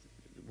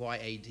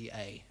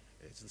YADA.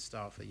 It's the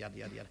style for yada,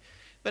 yada, yada.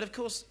 But of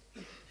course,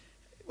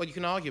 well, you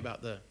can argue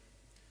about the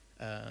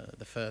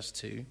first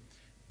two.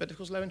 But of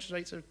course, low interest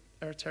rates are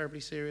a terribly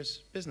serious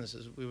business,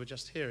 as we were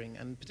just hearing,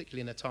 and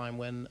particularly in a time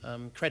when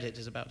credit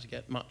is about to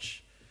get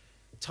much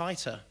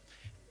tighter.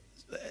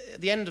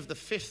 At the end of the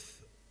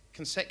fifth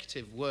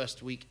consecutive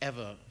worst week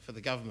ever for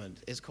the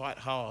government, it's quite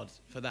hard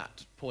for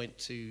that point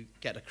to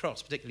get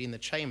across, particularly in the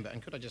chamber.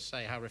 And could I just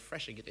say how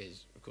refreshing it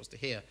is, of course, to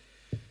hear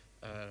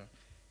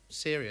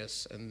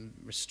serious and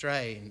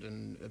restrained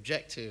and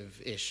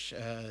objective-ish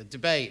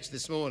debate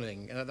this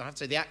morning. And I have to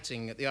say the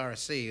acting at the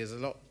RSC is a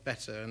lot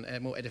better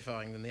and more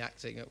edifying than the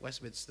acting at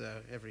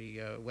Westminster every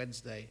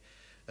Wednesday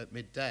at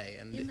midday.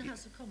 And in the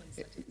House of Commons,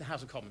 that is. The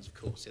House of Commons, of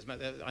course. Yes.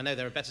 I know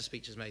there are better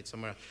speeches made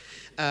somewhere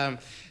else.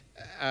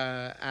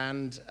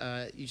 And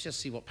you just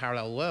see what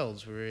parallel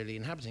worlds we're really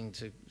inhabiting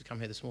to come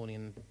here this morning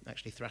and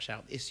actually thrash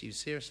out issues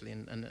seriously.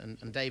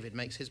 And David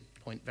makes his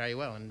point very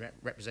well and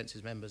represents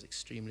his members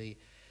extremely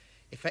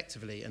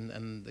effectively.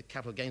 And the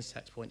capital gains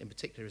tax point in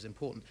particular is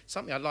important.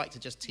 Something I'd like to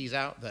just tease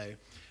out, though.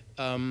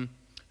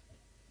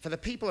 for the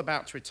people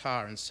about to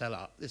retire and sell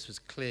up, this was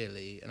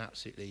clearly an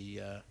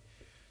absolutely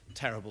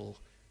terrible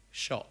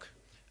shock,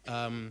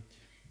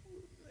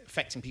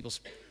 affecting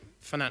people's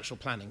financial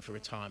planning for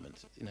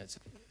retirement. You know,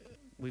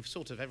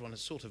 everyone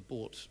has sort of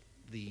bought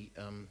the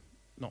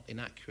not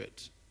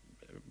inaccurate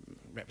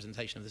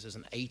representation of this as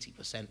an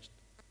 80%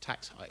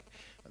 tax hike.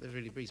 But that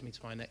really brings me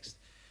to my next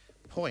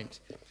point.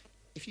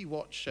 If you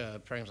watch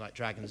programs like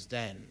Dragon's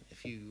Den,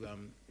 if you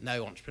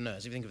know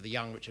entrepreneurs, if you think of the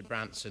young Richard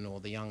Branson or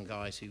the young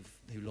guys who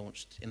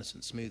launched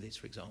Innocent Smoothies,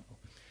 for example,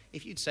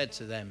 if you'd said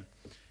to them,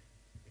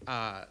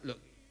 look,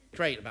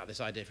 great about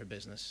this idea for a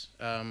business,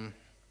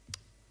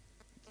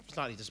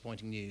 slightly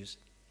disappointing news,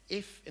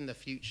 if in the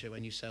future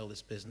when you sell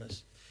this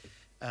business,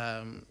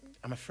 I'm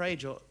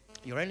afraid you're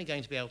only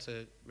going to be able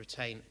to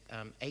retain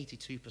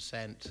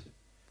 82%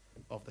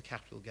 of the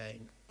capital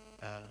gain,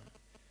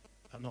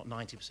 not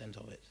 90%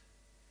 of it.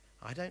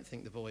 I don't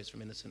think the boys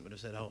from Innocent would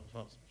have said, oh,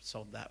 well,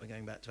 sod that, we're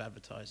going back to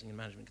advertising and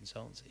management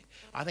consultancy.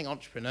 I think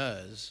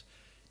entrepreneurs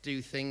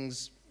do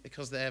things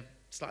because they're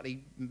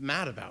slightly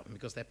mad about them,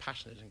 because they're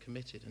passionate and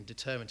committed and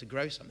determined to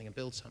grow something and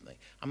build something.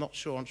 I'm not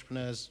sure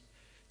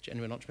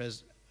genuine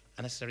entrepreneurs,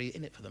 are necessarily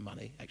in it for the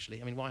money,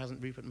 actually. I mean, why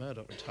hasn't Rupert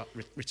Murdoch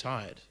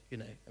retired? You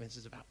know, I mean, this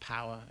is about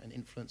power and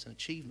influence and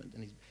achievement,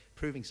 and he's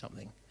proving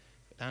something.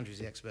 But Andrew's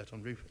the expert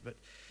on Rupert, but...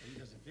 He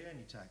doesn't pay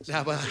any tax.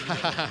 Well,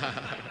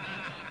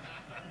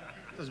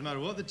 doesn't matter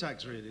what the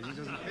tax rate is, he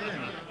doesn't pay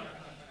any.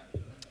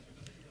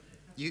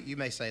 You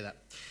may say that.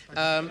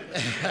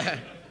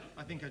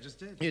 I think I just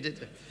did. You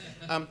did.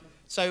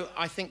 So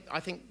I think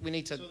we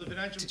need to... So the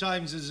Financial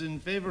Times is in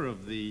favour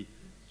of the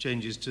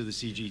changes to the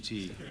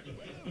CGT?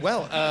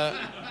 Well,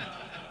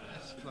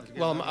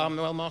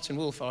 Martin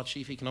Wolf, our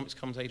chief economics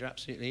commentator,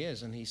 absolutely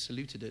is, and he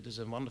saluted it as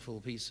a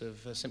wonderful piece of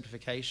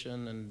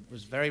simplification and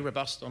was very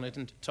robust on it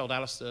and told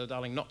Alistair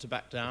Darling not to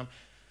back down.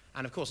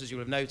 And of course, as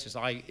you'll have noticed,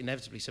 I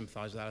inevitably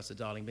sympathise with Alistair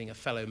Darling, being a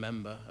fellow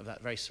member of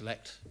that very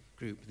select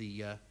group,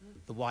 the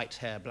White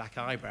Hair, Black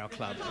Eyebrow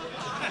Club,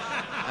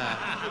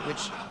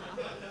 which,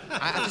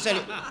 I have to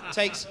say,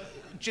 takes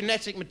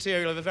genetic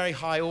material of a very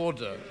high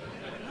order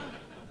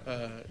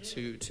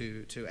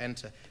to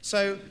enter.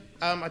 So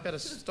I better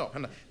stop,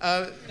 hadn't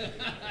I?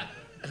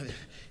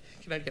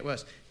 Can only get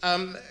worse.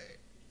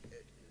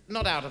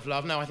 Not out of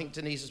love. No, I think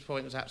Denise's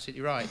point was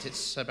absolutely right.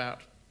 It's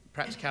about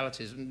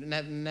practicalities.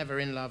 Never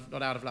in love,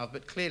 not out of love.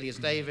 But clearly, as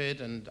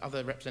David and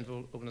other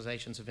representative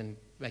organisations have been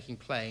making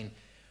plain,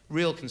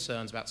 real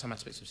concerns about some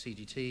aspects of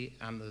CGT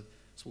and the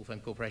small firm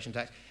corporation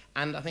tax.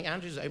 And I think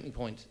Andrew's opening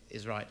point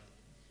is right.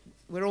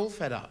 We're all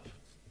fed up.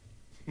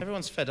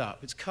 Everyone's fed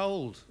up. It's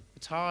cold.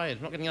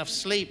 Tired, not getting enough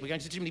sleep, we're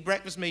going to too many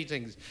breakfast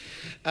meetings.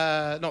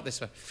 Not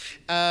this one.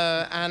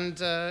 And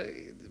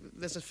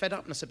there's a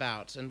fed-upness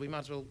about, and we might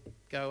as well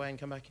go away and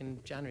come back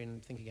in January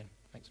and think again.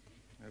 Thanks.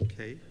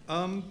 Okay.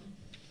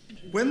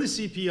 When the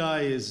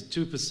CPI is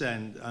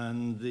 2%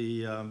 and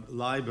the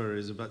LIBOR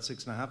is about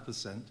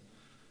 6.5%,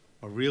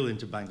 or real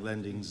interbank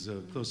lending's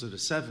closer to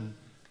 7%,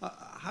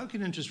 how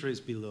can interest rates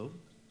be low?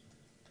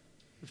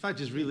 The fact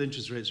is, real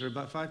interest rates are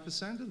about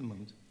 5% at the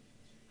moment.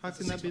 How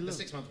can that be low?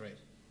 The 6-month rate.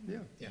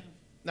 Yeah.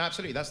 No,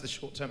 absolutely. That's the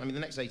short term. I mean, the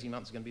next 18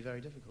 months are going to be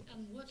very difficult.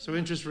 So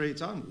interest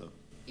rates aren't low?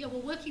 Yeah,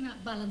 well, working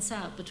that balance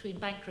out between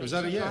bank rates Was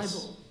that a and yes?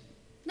 LIBOR.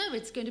 No,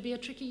 it's going to be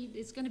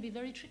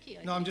very tricky.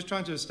 I No, I'm just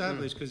trying to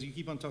establish, because you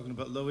keep on talking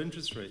about low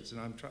interest rates, and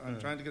I'm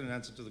trying to get an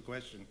answer to the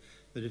question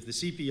that if the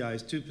CPI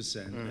is 2%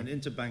 and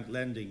interbank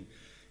lending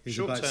is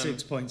Short about term.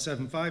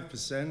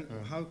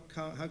 6.75%,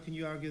 how can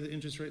you argue that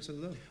interest rates are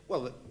low?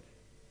 Well,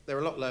 they're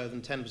a lot lower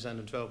than 10%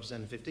 and 12%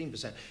 and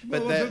 15%.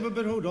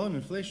 But hold on,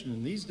 inflation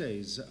in these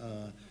days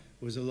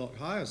was a lot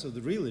higher, so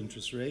the real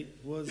interest rate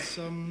was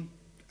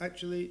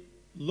actually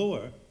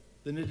lower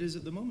than it is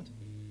at the moment.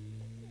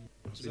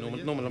 It's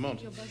normal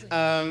amount.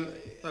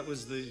 That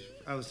was the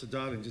Alistair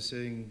Darling just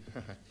saying,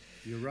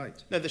 you're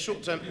right. No, the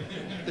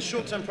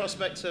short-term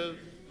prospects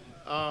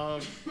are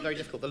very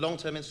difficult. The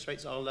long-term interest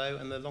rates are low,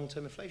 and the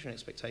long-term inflation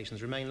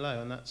expectations remain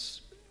low, and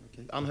that's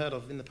unheard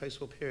of in the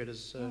post-war period,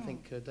 as I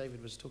think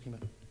David was talking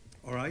about.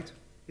 All right,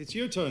 it's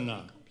your turn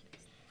now.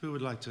 Who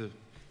would like to?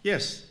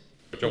 Yes.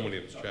 John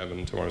Williams,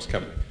 Chairman, Tomorrow's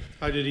Company.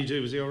 How did he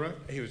do? Was he all right?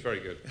 He was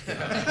very good.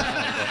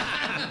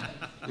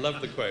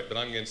 Love the quote, but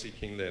I'm going to see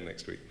King Lear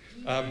next week.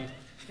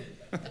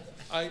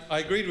 I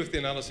agreed with the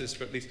analysis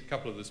for at least a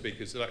couple of the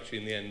speakers that actually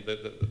in the end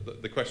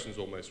the question's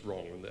almost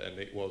wrong, and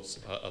it was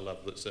a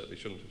love that certainly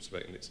shouldn't have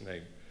spoken its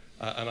name.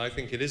 And I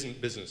think it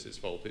isn't business's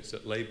fault, it's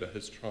that Labour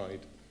has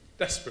tried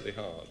desperately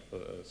hard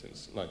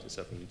since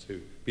 1997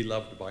 to be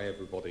loved by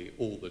everybody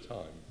all the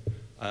time.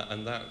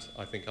 And that,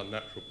 I think,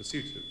 unnatural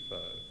pursuit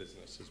of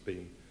business has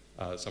been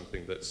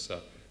something that's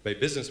made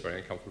business very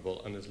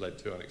uncomfortable and has led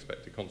to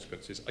unexpected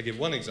consequences. I give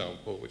one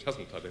example, which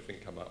hasn't, I don't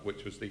think, come up,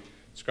 which was the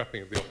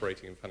scrapping of the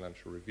Operating and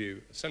Financial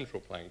Review, a central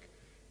plank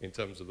in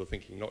terms of the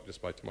thinking not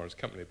just by Tomorrow's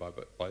Company,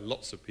 but by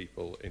lots of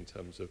people in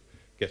terms of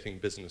getting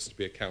business to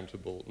be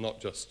accountable,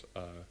 not just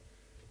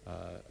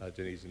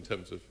Denise, in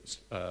terms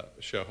of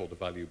shareholder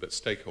value, but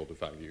stakeholder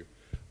value.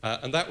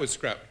 And that was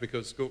scrapped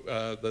because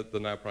the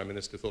now Prime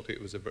Minister thought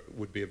it was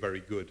would be a very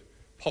good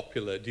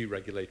popular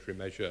deregulatory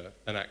measure,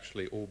 and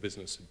actually all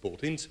business had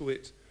bought into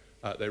it.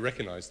 They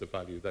recognised the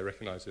value. They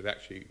recognised that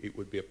actually it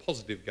would be a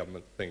positive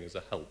government thing as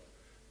a help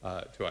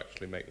to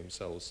actually make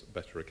themselves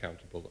better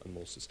accountable and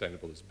more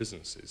sustainable as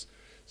businesses.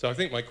 So I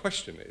think my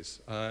question is,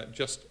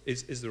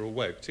 is there a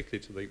way, particularly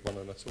to the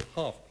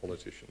 1.5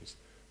 politicians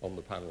on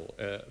the panel,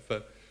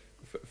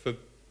 for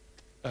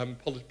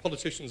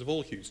politicians of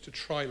all hues to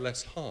try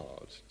less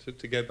hard,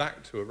 to go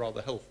back to a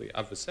rather healthy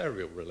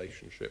adversarial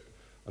relationship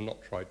and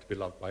not try to be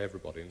loved by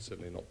everybody, and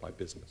certainly not by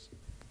business?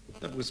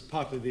 That was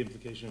partly the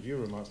implication of your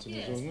remarks,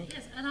 Denise, wasn't it?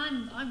 Yes, and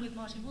I'm with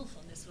Martin Wolf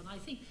on this one. I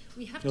think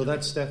we have to... No,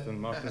 that's Stefan.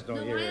 Martin's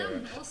not here. No, I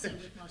am also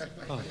with Martin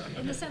Wolf,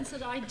 in the sense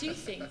that I do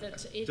think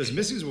that... There's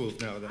Mrs.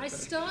 Wolf now, then. I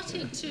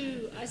started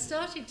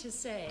to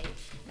say,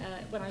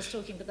 when I was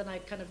talking, but then I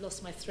kind of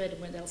lost my thread and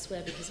went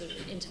elsewhere because of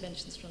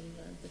interventions from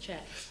the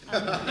chair.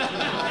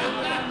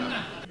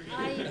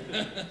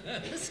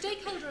 The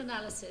stakeholder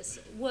analysis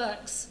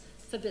works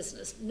for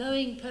business,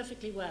 knowing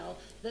perfectly well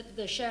that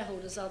the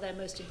shareholders are their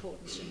most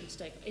important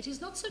stakeholder. It is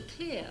not so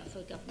clear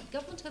for government.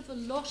 Government have a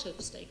lot of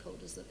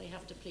stakeholders that they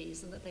have to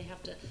please and that they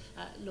have to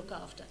look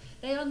after.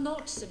 They are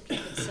not simply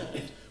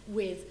concerned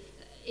with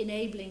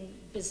enabling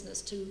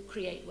business to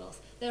create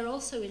wealth. They're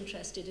also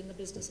interested in the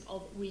business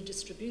of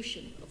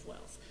redistribution of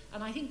wealth.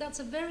 And I think that's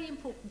a very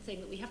important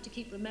thing that we have to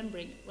keep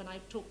remembering when I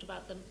talked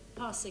about them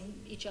passing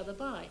each other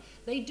by.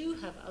 They do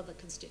have other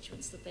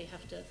constituents that they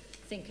have to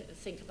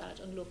think about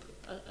and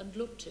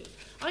look to.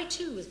 I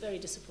too was very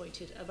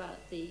disappointed about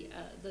the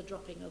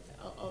dropping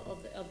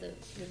of the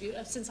review,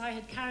 since I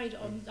had carried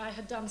on. I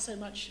had done so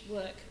much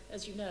work,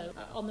 as you know,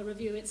 on the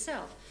review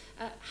itself.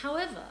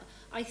 However,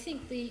 I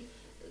think the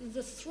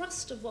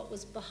thrust of what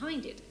was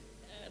behind it,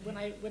 when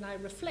I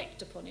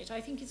reflect upon it,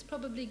 I think it's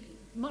probably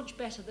much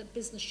better that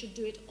business should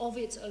do it of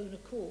its own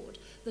accord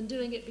than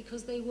doing it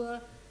because they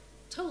were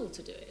told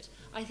to do it.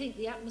 I think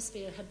the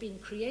atmosphere had been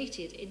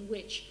created in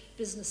which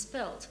business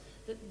felt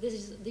that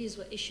these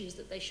were issues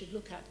that they should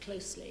look at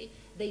closely.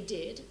 They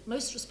did.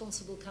 Most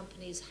responsible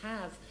companies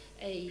have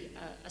a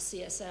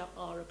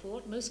CSR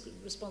report. Most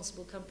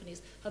responsible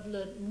companies have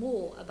learned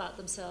more about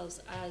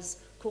themselves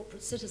as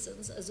corporate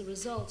citizens as a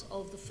result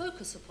of the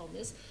focus upon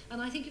this,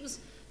 and I think it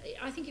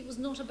was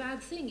not a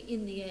bad thing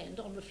in the end,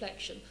 on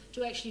reflection,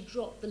 to actually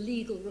drop the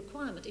legal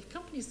requirement. If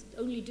companies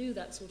only do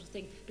that sort of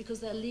thing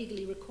because they're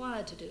legally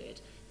required to do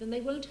it, then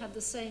they won't have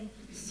the same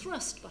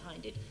thrust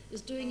behind it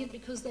as doing it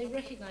because they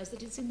recognise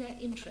that it's in their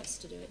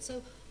interest to do it.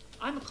 So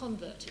I'm a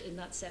convert in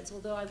that sense,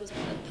 although I was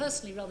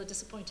personally rather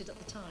disappointed at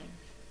the time.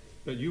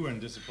 But you weren't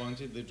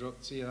disappointed they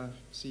dropped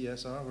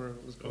CSR, where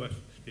it was called?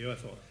 The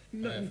OFR.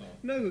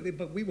 No,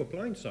 but we were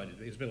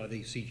blindsided. It was a bit like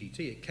the CGT.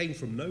 It came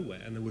from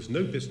nowhere, and there was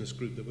no business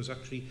group that was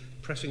actually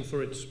pressing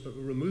for its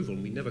removal.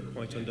 We never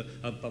quite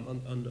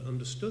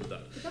understood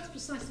that. But that's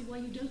precisely why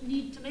you don't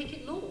need to make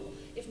it law.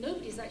 If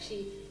nobody's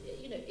actually,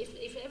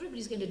 if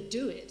everybody's going to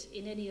do it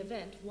in any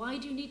event, why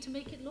do you need to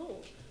make it law?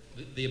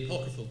 The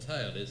apocryphal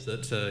tale is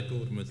that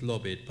Gordon was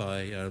lobbied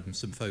by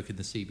some folk in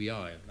the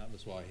CBI, and that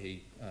was why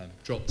he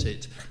dropped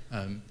it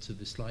to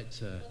the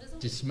slight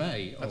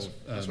dismay of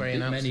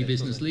many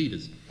business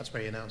leaders. That's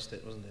where he announced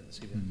it, wasn't it,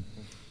 the CBI?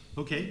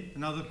 Okay,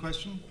 another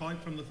question,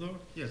 point from the floor?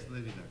 Yes, the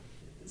lady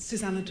there.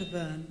 Susanna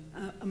Taverne.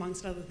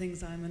 Amongst other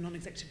things, I'm a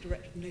non-executive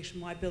director of the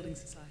Nationwide Building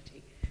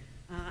Society.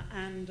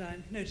 And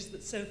I've noticed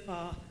that so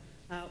far,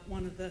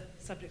 one of the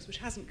subjects which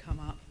hasn't come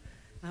up,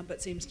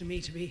 but seems to me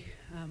to be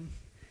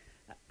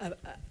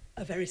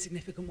a very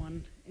significant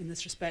one in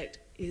this respect,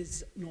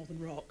 is Northern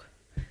Rock.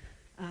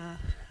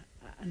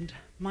 And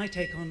my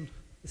take on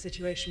the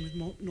situation with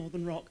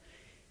Northern Rock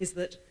is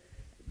that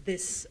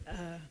this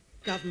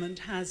government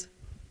has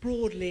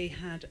broadly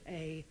had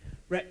a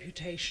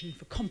reputation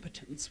for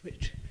competence,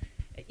 which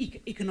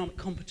economic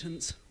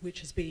competence, which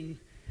has been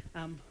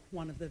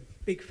one of the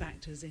big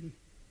factors in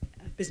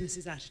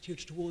business's attitude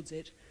towards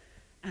it.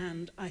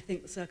 And I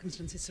think the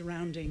circumstances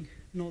surrounding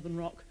Northern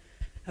Rock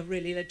have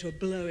really led to a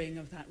blowing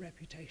of that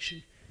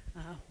reputation.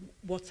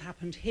 What's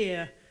happened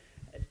here,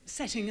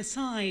 setting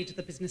aside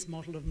the business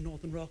model of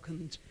Northern Rock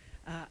and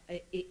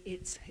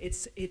its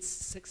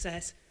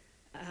success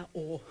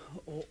or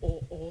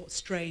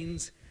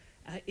strains,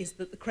 is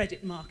that the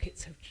credit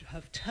markets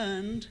have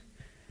turned,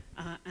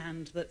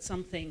 and that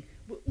something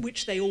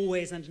which they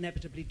always and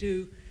inevitably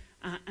do,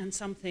 and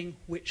something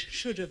which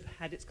should have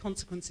had its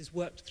consequences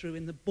worked through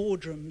in the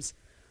boardrooms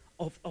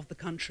of the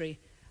country,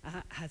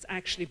 has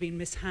actually been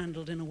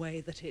mishandled in a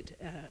way that it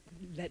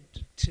led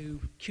to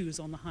queues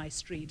on the high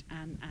street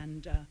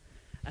and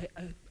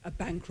a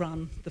bank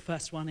run, the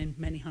first one in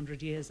many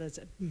hundred years, as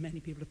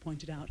many people have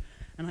pointed out.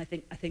 And I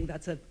think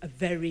that's a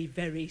very,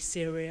 very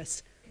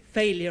serious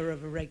failure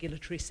of a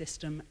regulatory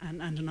system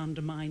and an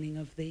undermining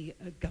of the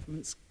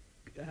government's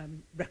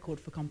record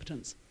for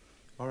competence.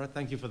 All right,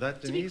 thank you for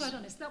that, Denise. To be quite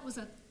honest, that was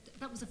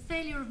a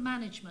failure of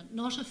management,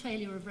 not a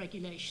failure of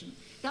regulation.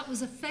 That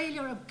was a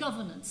failure of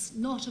governance,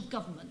 not of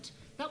government.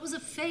 That was a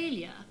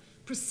failure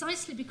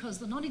precisely because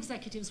the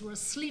non-executives were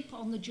asleep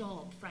on the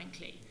job,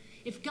 frankly.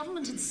 If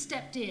government had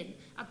stepped in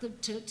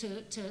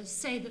to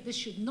say that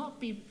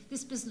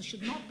this business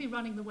should not be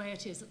running the way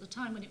it is at the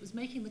time when it was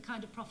making the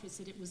kind of profits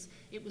that it was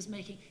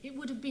making, it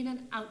would have been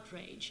an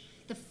outrage.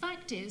 The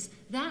fact is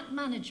that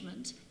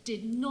management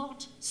did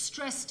not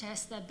stress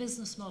test their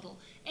business model.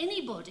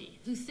 Anybody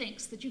who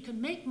thinks that you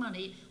can make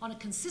money on a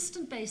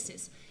consistent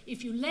basis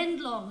if you lend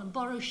long and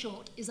borrow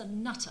short is a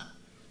nutter.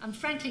 And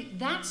frankly,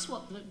 that's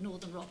what the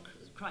Northern Rock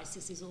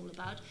crisis is all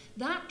about.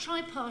 That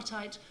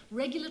tripartite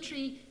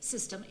regulatory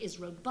system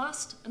is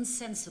robust and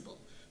sensible,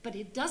 but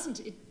it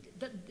doesn't.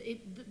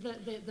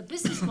 The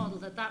business model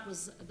that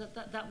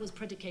was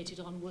predicated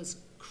on was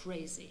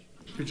crazy.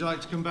 Would you like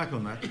to come back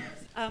on that?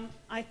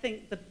 I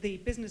think that the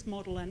business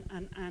model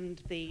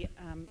and the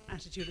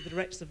attitude of the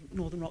directors of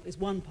Northern Rock is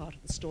one part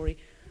of the story.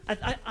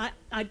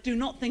 I do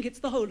not think it's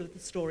the whole of the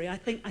story. I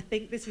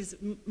think this is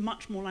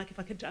much more like, if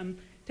I could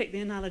take the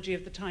analogy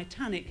of the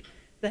Titanic,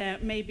 there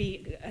may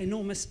be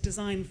enormous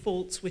design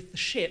faults with the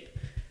ship.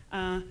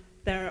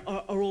 There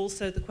are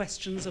also the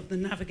questions of the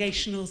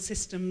navigational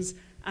systems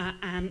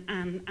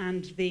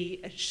and the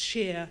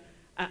sheer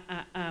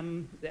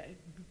the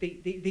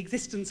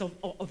existence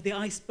of the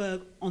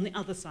iceberg on the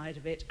other side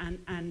of it.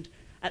 And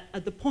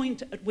at the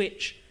point at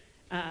which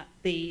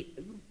the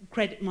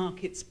credit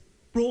markets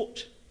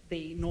brought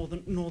the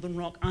Northern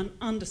Rock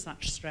under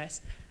such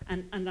stress,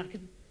 and I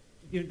could.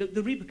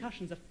 The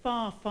repercussions are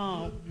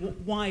far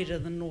wider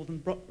than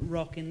Northern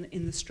Rock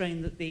in the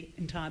strain that the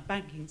entire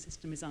banking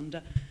system is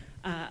under.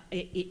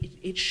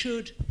 It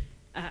should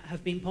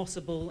have been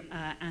possible,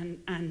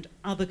 and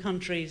other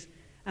countries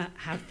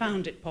have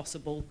found it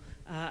possible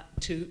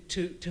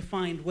to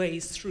find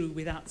ways through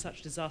without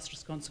such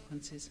disastrous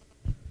consequences.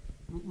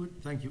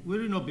 Thank you.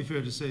 Would it not be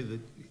fair to say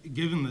that,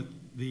 given that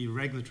the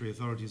regulatory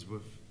authorities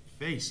were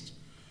faced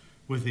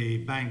with a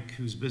bank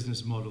whose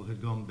business model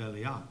had gone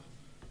belly up,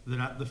 that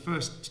at the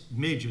first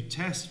major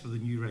test for the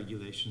new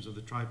regulations of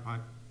the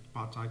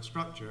tripartite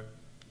structure,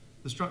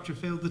 the structure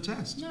failed the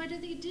test? No, I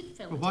don't think it did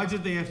fail. But why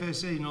did the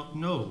FSA not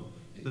know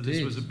that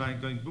this was a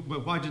bank going? Well,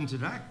 why didn't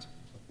it act?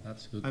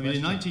 That's a good question.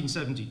 In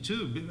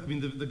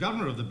 1972, the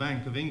governor of the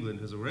Bank of England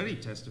has already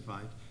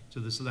testified to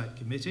the Select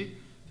Committee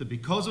that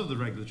because of the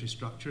regulatory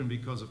structure and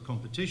because of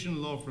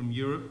competition law from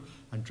Europe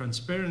and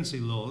transparency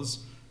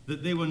laws,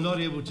 that they were not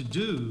able to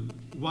do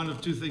one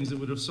of two things that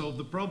would have solved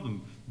the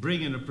problem.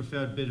 Bring in a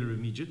preferred bidder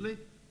immediately.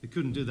 They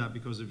couldn't do that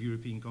because of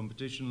European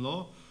competition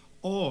law.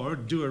 Or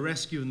do a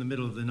rescue in the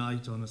middle of the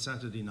night on a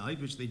Saturday night,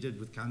 which they did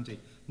with Canty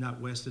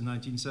NatWest in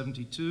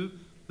 1972.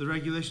 The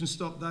regulation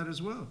stopped that as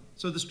well.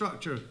 So the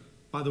structure,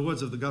 by the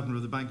words of the Governor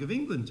of the Bank of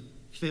England,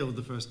 failed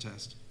the first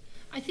test.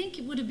 I think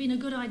it would have been a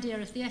good idea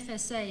if the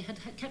FSA had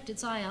kept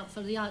its eye out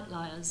for the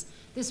outliers.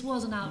 This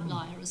was an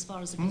outlier as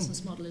far as the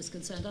business model is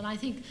concerned. And I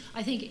think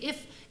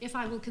if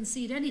I will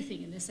concede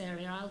anything in this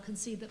area, I'll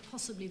concede that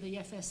possibly the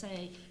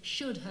FSA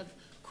should have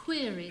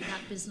queried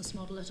that business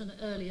model at an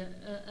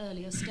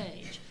earlier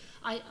stage.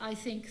 I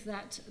think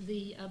that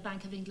the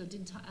Bank of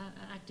England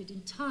acted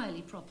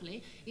entirely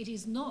properly. It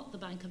is not the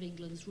Bank of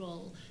England's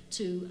role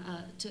to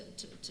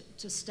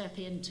step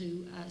in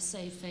to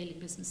save failing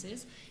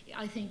businesses.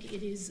 I think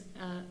it is.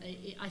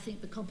 I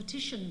think the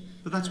competition.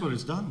 But that's what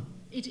it's done.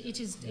 It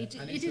is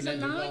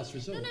allowing.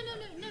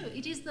 No.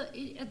 It is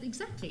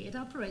exactly. It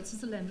operates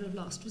as a lender of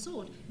last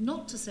resort,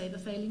 not to save a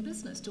failing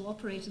business. To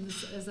operate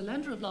as a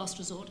lender of last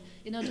resort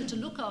in order to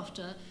look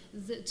after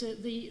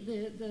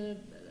the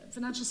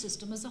financial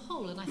system as a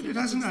whole. And I think it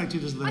hasn't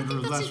acted as a lender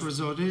of last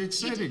resort. It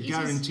said it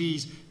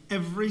guarantees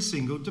every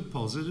single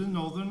deposit in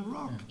Northern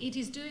Rock. It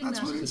is doing that.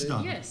 That's what it's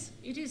done. Yes,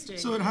 it is doing.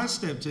 So it has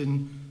stepped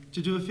in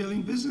to do a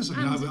failing business.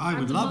 I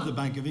would love the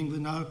Bank of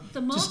England now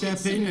to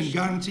step in and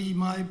guarantee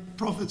my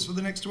profits for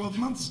the next 12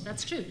 months.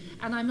 That's true.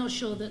 And I'm not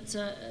sure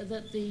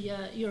that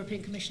the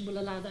European Commission will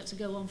allow that to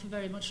go on for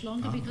very much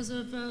longer because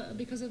of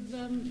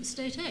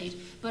state aid.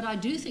 But I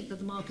do think that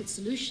the market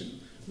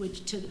solution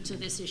to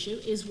this issue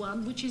is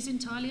one which is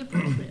entirely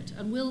appropriate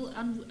and will,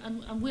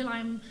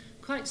 I'm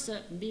quite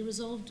certain, be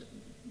resolved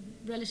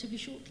relatively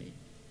shortly.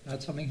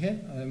 Add something here?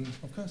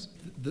 Of course.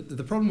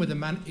 The problem with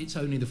it's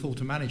only the fault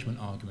of management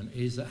argument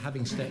is that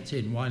having stepped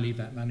in, why leave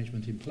that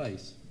management in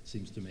place, it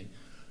seems to me.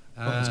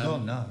 Well, it's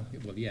gone now.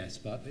 Well, yes,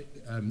 but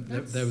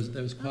there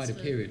was quite a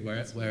period where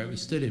it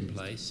was still in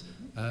place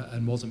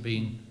and wasn't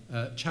being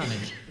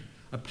challenged.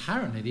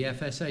 Apparently, the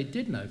FSA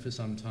did know for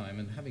some time,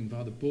 and having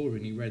rather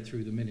boringly read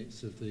through the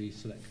minutes of the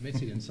Select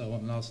Committee and so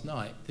on last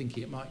night,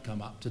 thinking it might come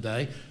up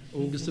today,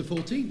 August the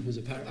 14th was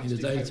apparently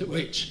the date at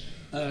which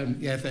the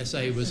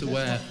FSA was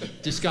aware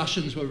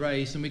discussions were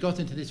raised, and it got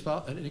into this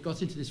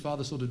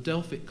rather sort of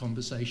Delphic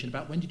conversation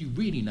about when did you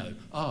really know?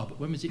 But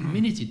when was it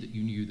minuted that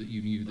you knew that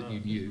you knew that you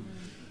knew?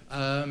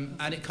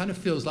 And it kind of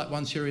feels like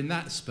once you're in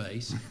that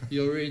space,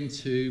 you're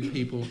into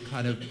people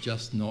kind of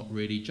just not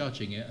really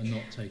judging it and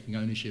not taking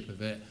ownership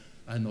of it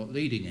and not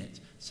leading it.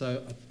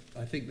 So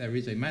I think there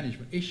is a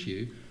management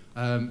issue.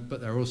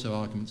 But there are also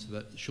arguments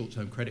that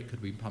short-term credit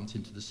could be pumped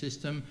into the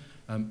system.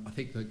 I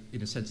think that,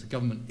 in a sense, the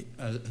government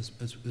has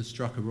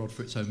struck a rod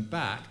for its own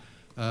back,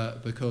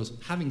 because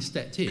having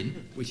stepped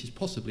in, which is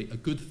possibly a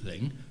good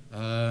thing,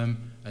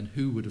 and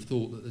who would have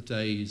thought that the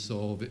days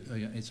of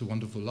It's a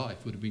Wonderful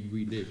Life would have been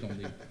relived on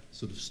the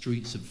sort of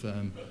streets of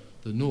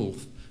the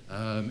North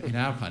in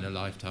our kind of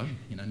lifetime.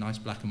 Nice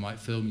black and white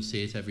film, you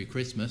see it every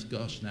Christmas.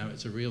 Gosh, now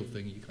it's a real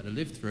thing you kind of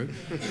live through.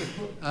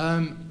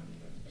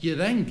 You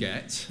then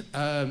get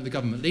the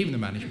government leaving the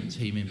management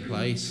team in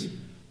place,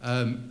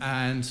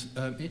 and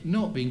it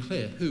not being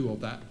clear who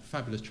of that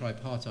fabulous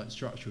tripartite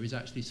structure is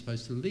actually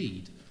supposed to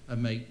lead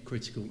and make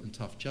critical and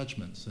tough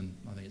judgments. And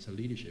I think it's a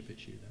leadership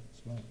issue there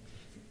as well.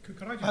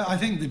 I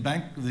think the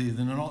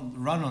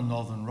run on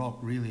Northern Rock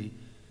really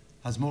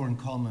has more in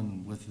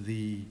common with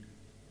the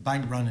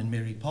bank run in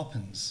Mary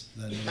Poppins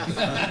than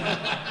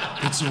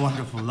It's a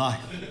Wonderful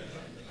Life.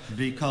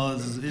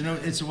 Because,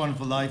 It's a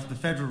Wonderful Life, the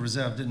Federal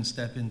Reserve didn't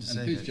step in to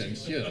save it. Who's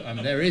James Stewart? I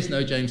mean, there is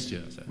no James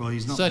Stewart. So. Well,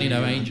 he's not certainly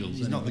no Angels.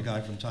 He's not the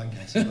guy from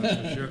Tynecastle,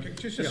 that's for sure.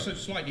 Just a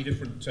slightly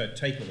different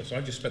take on this.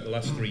 I've just spent the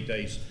last 3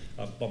 days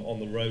on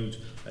the road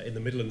in the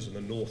Midlands and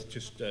the North,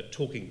 just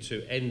talking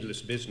to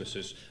endless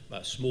businesses,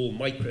 small,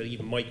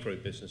 even micro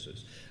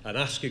businesses, and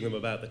asking them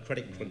about the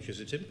credit crunches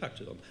it's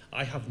impacted on.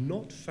 I have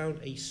not found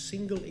a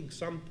single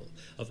example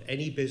of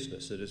any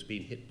business that has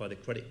been hit by the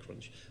credit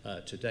crunch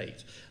to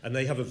date. And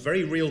they have a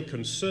very real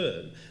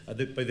concern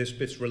that by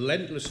this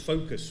relentless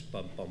focus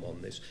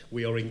on this,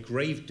 we are in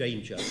grave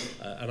danger.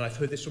 And I've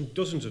heard this from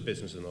dozens of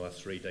businesses in the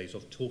last 3 days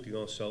of talking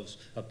ourselves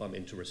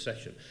into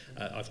recession.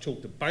 I've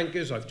talked to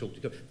bankers, I've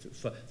talked to...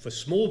 For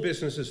small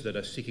businesses that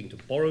are seeking to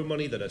borrow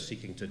money, that are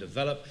seeking to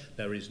develop,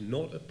 there is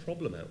not a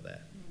problem out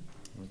there.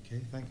 Okay,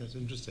 thank you. That's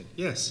interesting.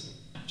 Yes,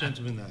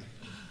 gentleman there.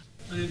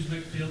 My name's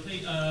Mick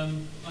Fealty,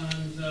 and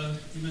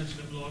you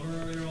mentioned a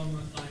blogger earlier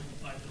on.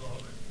 I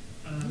blogger.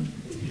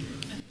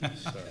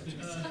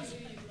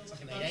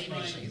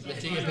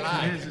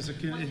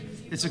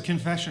 It's a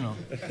confessional.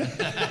 I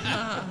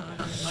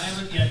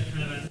haven't yet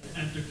kind of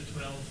entered the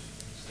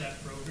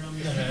 12-step program.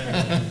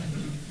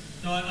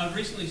 No, I've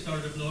recently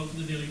started a blog for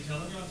the Daily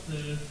Telegraph,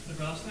 the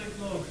Grass Tank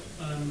blog.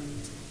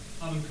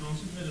 Having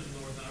concentrated in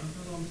Northern Ireland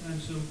for a long time,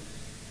 so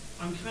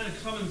I'm kind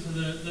of coming to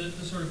the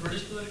sort of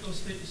British political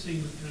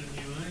scene with kind of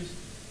new eyes.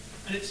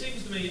 And it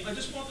seems to me, I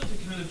just wanted to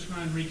kind of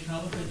try and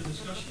recalibrate the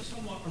discussion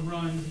somewhat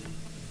around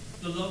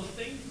the love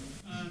theme.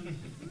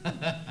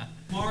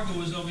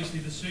 Margot is obviously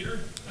the suitor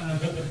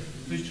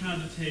who's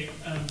trying to take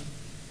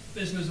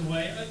business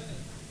away.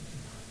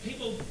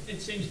 People,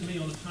 it seems to me,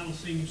 on the panel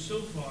seem so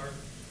far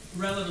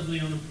relatively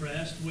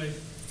unimpressed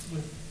with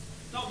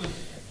not with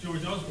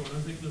George Osborne. I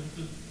think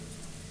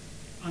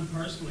I'm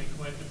personally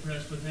quite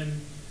impressed with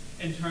him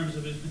in terms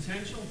of his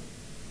potential.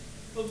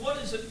 But what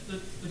is it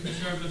that the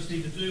Conservatives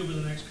need to do over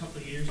the next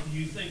couple of years, do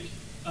you think,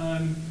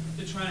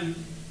 to try and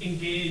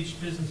engage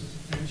business's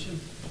attention?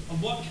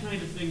 And what kind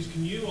of things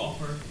can you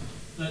offer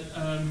that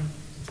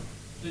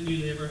New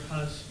Labour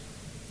has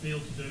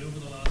failed to do over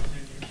the last 10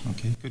 years?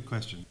 Okay, good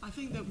question. I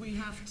think that we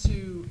have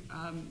to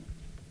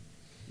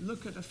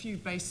look at a few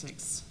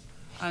basics,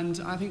 and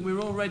I think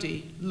we're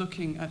already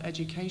looking at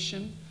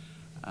education.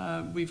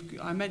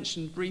 I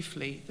mentioned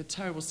briefly the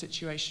terrible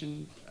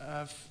situation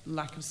of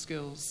lack of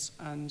skills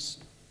and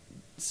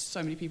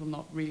so many people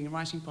not reading and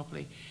writing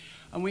properly.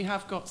 And we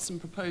have got some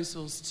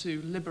proposals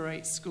to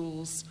liberate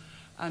schools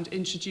and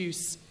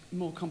introduce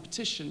more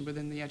competition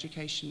within the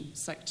education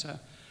sector,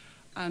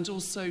 and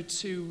also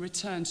to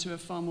return to a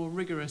far more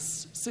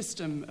rigorous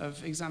system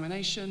of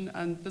examination.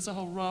 And there's a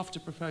whole raft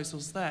of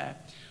proposals there,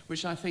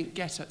 which I think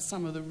get at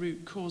some of the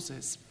root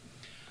causes.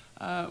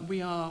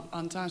 We are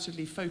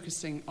undoubtedly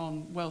focusing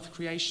on wealth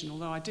creation,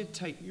 although I did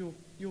take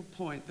your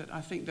point that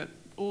I think that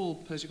all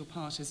political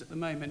parties at the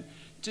moment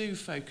do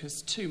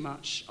focus too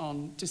much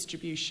on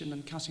distribution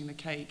and cutting the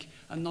cake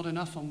and not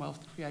enough on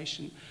wealth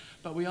creation.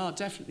 But we are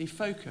definitely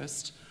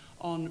focused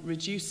on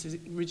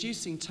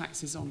reducing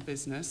taxes on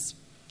business,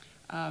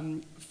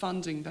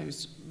 funding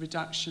those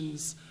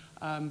reductions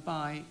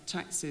by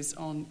taxes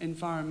on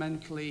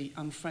environmentally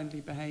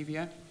unfriendly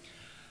behaviour.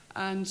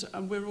 And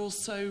we're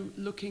also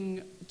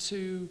looking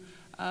to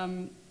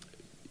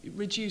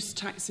reduce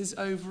taxes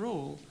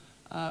overall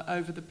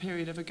over the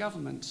period of a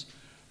government,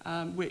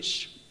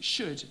 which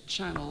should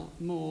channel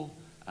more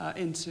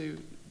into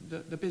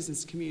the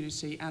business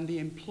community and the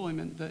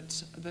employment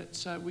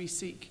that we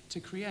seek to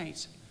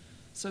create.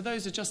 So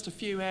those are just a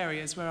few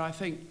areas where I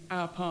think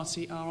our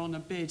party are on a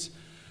bid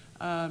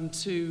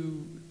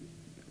to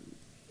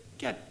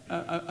get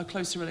a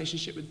closer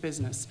relationship with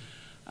business.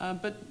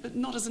 But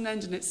not as an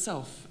end in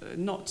itself. There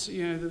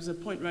was a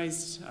point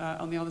raised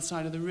on the other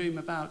side of the room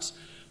about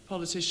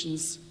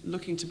politicians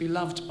looking to be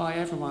loved by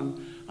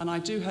everyone, and I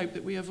do hope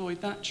that we avoid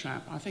that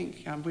trap. I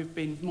think we've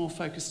been more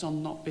focused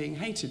on not being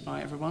hated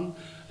by everyone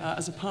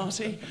as a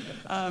party,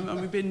 and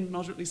we've been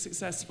moderately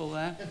successful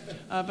there.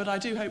 But I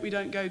do hope we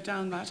don't go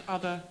down that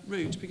other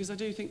route, because I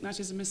do think that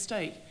is a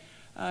mistake.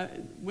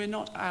 We're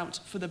not out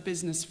for the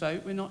business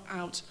vote. We're not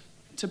out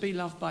to be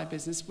loved by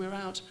business. We're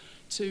out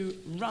to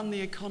run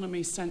the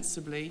economy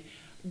sensibly,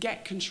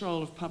 get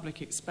control of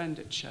public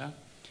expenditure,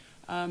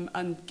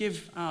 and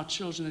give our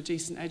children a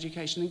decent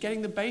education and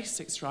getting the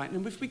basics right.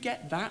 And if we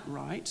get that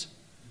right,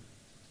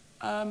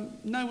 no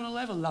one will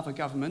ever love a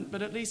government,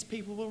 but at least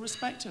people will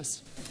respect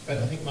us. But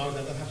I think,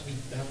 Margaret, there'll have to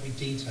be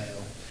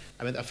detail.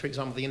 I mean, for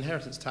example, the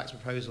inheritance tax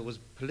proposal was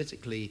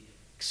politically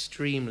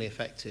extremely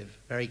effective,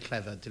 very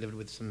clever, delivered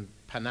with some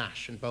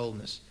panache and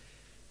boldness.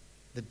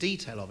 The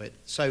detail of it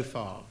so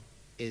far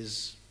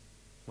is,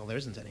 well, there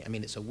isn't any. I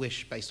mean, it's a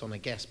wish based on a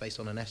guess, based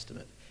on an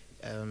estimate.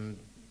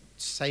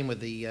 Same with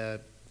the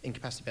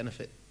incapacity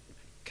benefit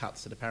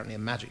cuts that apparently are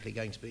magically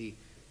going to be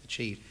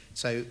achieved.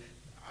 So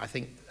I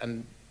think,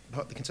 and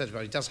the Conservative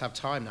Party does have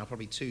time now,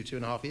 probably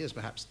 2.5 years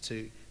perhaps,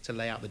 to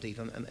lay out the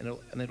detail,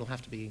 and it'll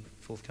have to be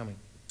forthcoming.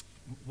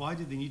 Why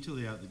did they need to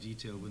lay out the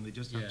detail when they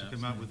just have to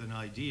come out with an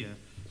idea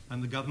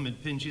and the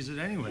government pinches it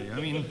anyway? I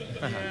mean,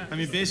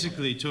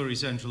 basically, Tory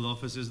Central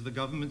Office is the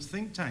government's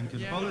think tank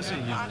and policy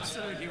unit.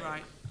 Absolutely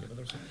right.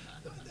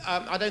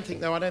 I don't think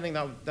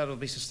that'll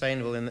be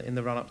sustainable in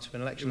the run-up to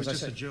an election. It was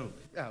just a joke.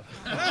 Oh.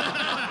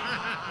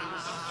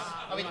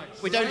 I mean,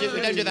 we don't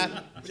do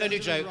that. We don't do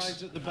jokes.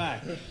 Right at the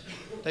back.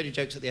 Don't do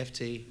jokes at the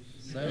FT.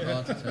 So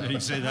hard to tell. You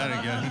say that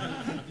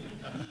again.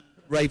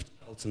 Ray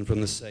Dalton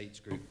from the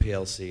Sage Group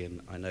PLC,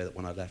 and I know that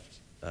when I left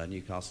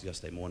Newcastle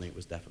yesterday morning, it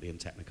was definitely in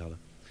Technicolor.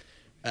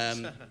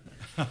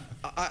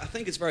 I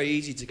think it's very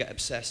easy to get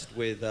obsessed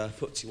with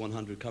FTSE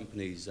 100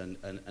 companies and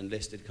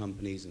listed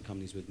companies and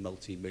companies with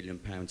multi-million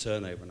pound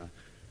turnover. And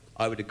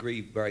I would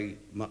agree very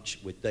much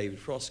with David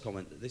Frost's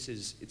comment that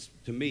it's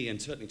to me,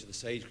 and certainly to the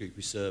Sage Group,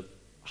 who serve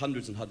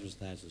hundreds and hundreds of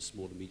thousands of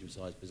small and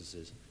medium-sized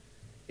businesses,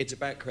 it's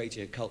about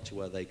creating a culture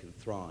where they can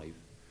thrive.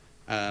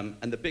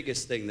 And the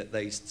biggest thing that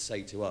they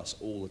say to us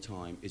all the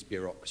time is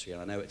bureaucracy.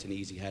 And I know it's an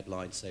easy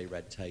headline to say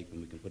red tape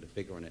and we can put a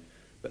figure on it.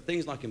 But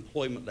things like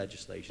employment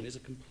legislation is a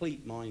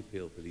complete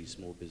minefield for these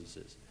small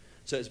businesses.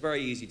 So it's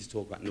very easy to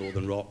talk about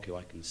Northern Rock, who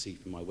I can see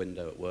from my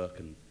window at work,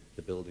 and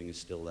the building is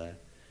still there.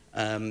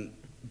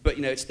 But,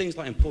 it's things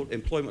like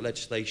employment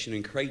legislation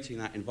and creating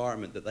that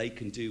environment that they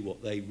can do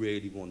what they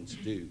really want to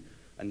do.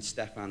 And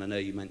Stefan, I know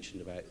you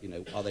mentioned about,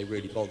 are they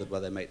really bothered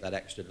whether they make that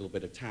extra little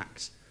bit of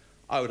tax?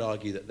 I would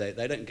argue that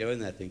they don't go in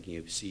there thinking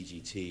of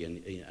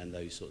CGT and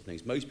those sorts of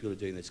things. Most people are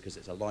doing this because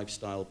it's a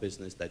lifestyle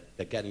business.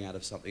 They're getting out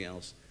of something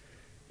else.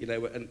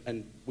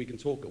 And we can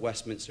talk at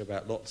Westminster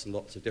about lots and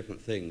lots of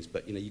different things,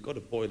 but, you've got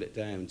to boil it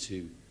down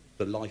to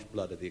the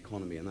lifeblood of the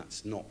economy, and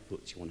that's not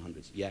FTSE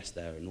 100s. Yes,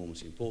 they're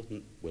enormously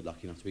important. We're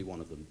lucky enough to be one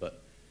of them,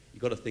 but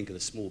you've got to think of the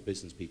small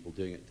business people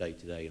doing it day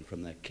to day and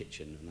from their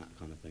kitchen and that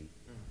kind of thing.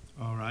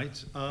 All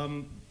right.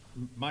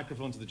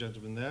 Microphone to the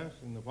gentleman there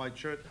in the white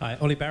shirt. Hi,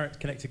 Ollie Barrett,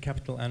 Connected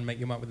Capital and Make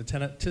Your Mark with a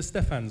Tenner. To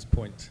Stefan's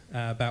point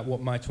about what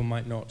might or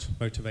might not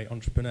motivate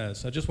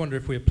entrepreneurs, I just wonder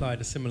if we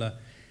applied a similar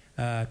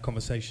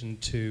conversation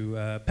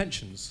to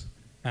pensions,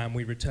 and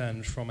we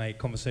returned from a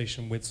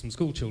conversation with some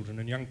school children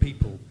and young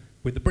people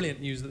with the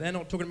brilliant news that they're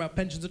not talking about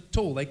pensions at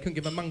all. They couldn't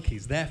give a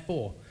monkey's.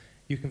 Therefore,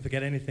 you can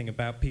forget anything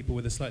about people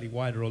with a slightly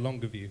wider or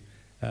longer view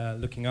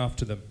looking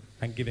after them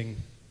and giving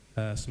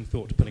some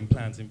thought to putting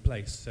plans in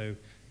place. So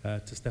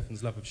to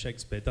Stefan's love of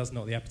Shakespeare, does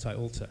not the appetite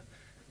alter,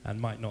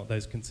 and might not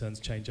those concerns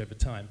change over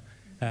time?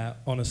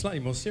 On a slightly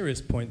more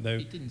serious point, though...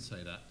 He didn't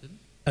say that, did he?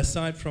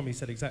 Aside from, he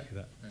said exactly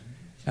that.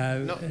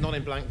 Not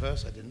in blank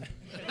verse, I didn't.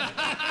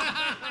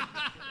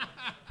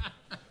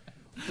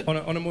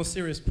 On a more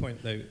serious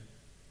point, though,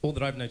 all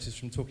that I've noticed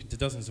from talking to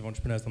dozens of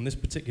entrepreneurs on this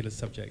particular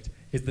subject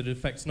is that it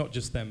affects not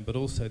just them, but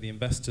also the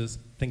investors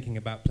thinking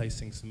about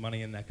placing some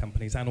money in their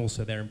companies and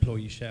also their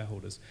employee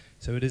shareholders.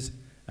 So it is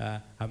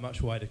a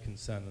much wider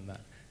concern than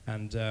that,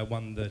 and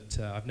one that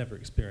I've never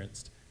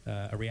experienced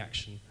a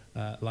reaction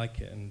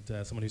like it, and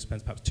someone who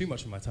spends perhaps too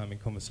much of my time in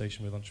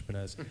conversation with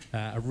entrepreneurs,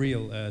 a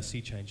real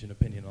sea change in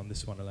opinion on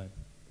this one alone.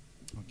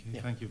 Okay,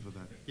 thank you for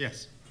that.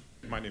 Yes.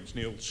 My name's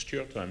Neil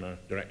Stewart. I'm a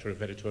Director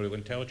of Editorial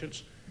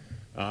Intelligence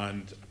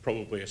and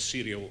probably a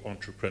serial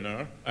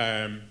entrepreneur.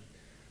 And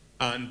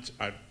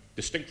I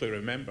distinctly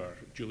remember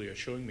Julia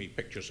showing me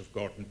pictures of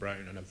Gordon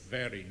Brown and a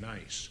very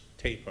nice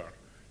taper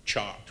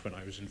chart when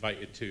I was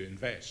invited to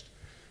invest.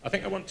 I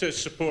think I want to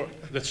support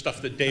the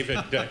stuff that David...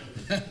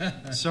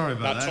 Sorry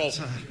about that.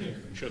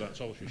 I'm sure that's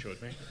all she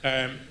showed me.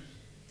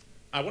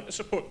 I want to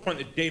support the point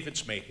that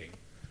David's making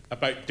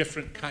about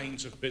different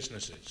kinds of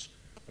businesses.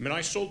 I mean,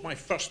 I sold my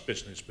first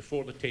business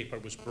before the taper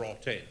was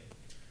brought in,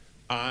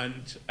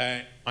 and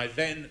I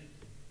then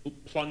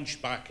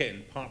plunged back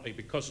in, partly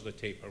because of the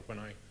taper, when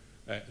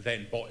I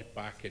then bought it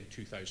back in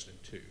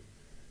 2002.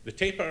 The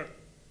taper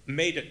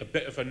made it a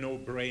bit of a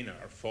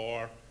no-brainer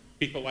for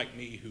people like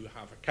me who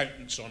have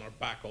accountants on our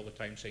back all the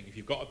time saying, if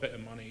you've got a bit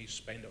of money,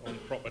 spend it on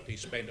property,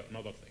 spend it on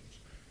other things.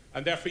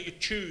 And therefore you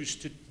choose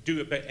to do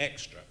a bit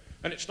extra.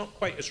 And it's not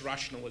quite as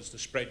rational as the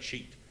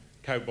spreadsheet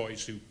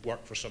cowboys who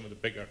work for some of the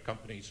bigger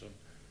companies on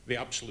the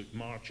absolute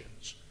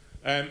margins.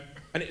 And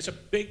it's a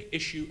big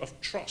issue of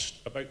trust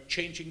about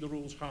changing the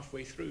rules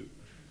halfway through.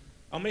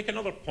 I'll make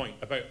another point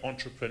about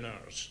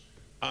entrepreneurs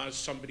as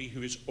somebody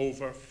who is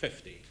over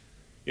 50.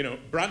 You know,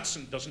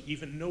 Branson doesn't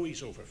even know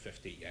he's over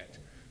 50 yet.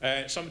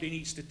 Somebody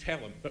needs to tell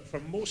him. But for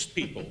most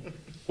people,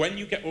 when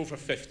you get over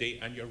 50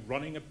 and you're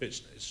running a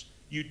business,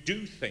 you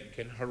do think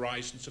in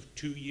horizons of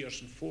 2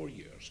 years and 4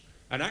 years.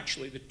 And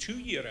actually, the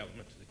 2-year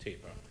element of the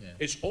taper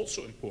is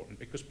also important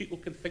because people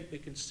can think they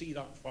can see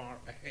that far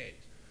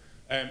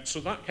ahead. So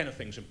that kind of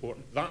thing's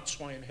important. That's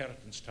why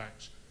inheritance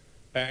tax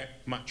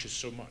matches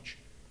so much.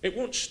 It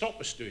won't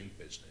stop us doing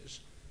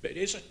business, but it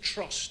is a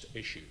trust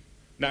issue.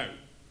 Now,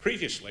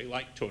 previously,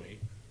 like Tony,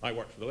 I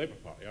worked for the Labour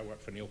Party. I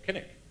worked for Neil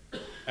Kinnock.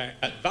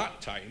 At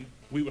that time,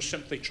 we were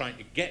simply trying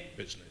to get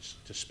business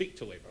to speak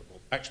to Labour. Well,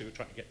 actually, we were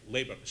trying to get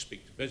Labour to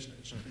speak to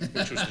business,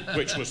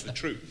 which was the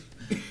truth.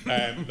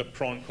 The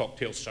prawn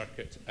cocktail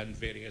circuit and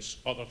various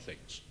other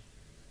things.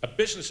 A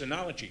business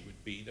analogy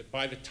would be that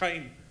by the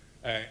time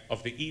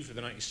of the eve of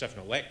the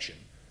 97 election,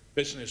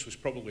 business was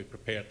probably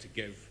prepared to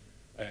give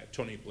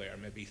Tony Blair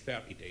maybe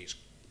 30 days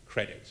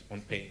credit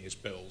on paying his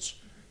bills.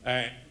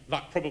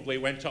 That probably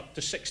went up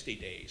to 60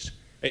 days.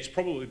 It's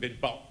probably been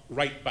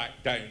right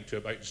back down to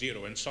about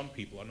 0, and some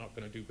people are not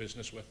going to do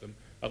business with them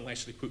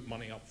unless they put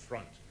money up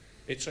front.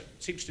 It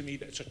seems to me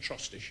that it's a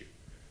trust issue.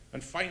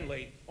 And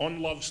finally,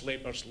 on Love's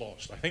Labour's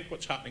Lost, I think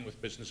what's happening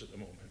with business at the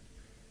moment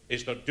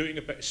is they're doing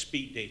a bit of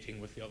speed dating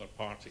with the other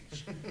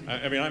parties.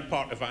 I mean, I'm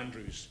part of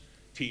Andrew's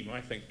team.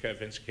 I think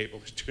Vince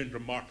Cable is doing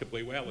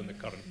remarkably well in the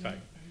current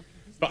time.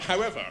 But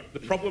however, the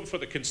problem for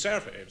the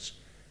Conservatives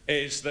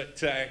is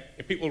that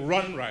if people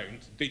run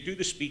round, they do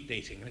the speed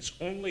dating, and it's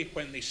only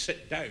when they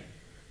sit down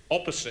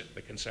opposite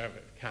the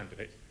Conservative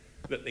candidate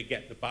that they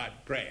get the bad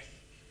breath.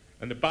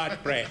 And the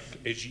bad breath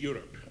is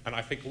Europe. And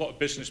I think a lot of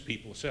business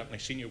people, certainly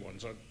senior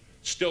ones, are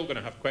still going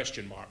to have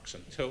question marks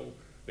until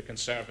the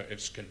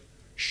Conservatives can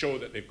show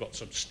that they've got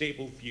some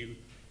stable view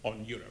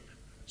on Europe.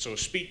 So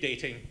speed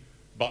dating,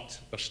 but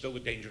there's still the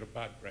danger of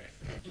bad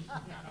breath.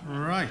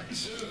 Right.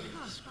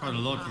 It's quite a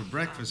lot for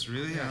breakfast,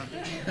 really.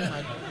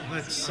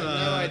 Let's,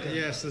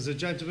 yes, there's a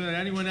gentleman.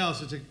 Anyone else?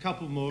 There's a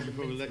couple more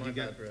before we let you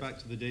get back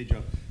to the day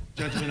job.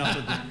 Gentleman up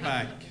at the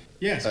back.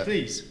 Yes,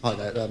 please. Hi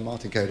there,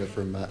 Martin Coder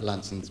from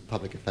Lanson's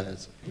Public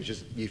Affairs, which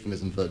is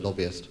euphemism for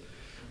lobbyist.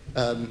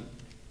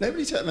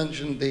 Nobody's yet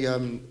mentioned the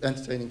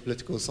entertaining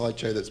political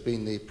sideshow that's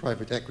been the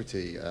private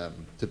equity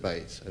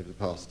debate over the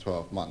past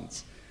 12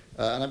 months.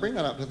 And I bring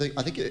that up because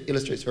I think it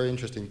illustrates a very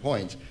interesting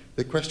point.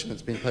 The question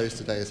that's been posed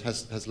today is,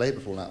 has Labour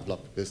fallen out of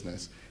love with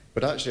business?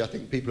 But actually, I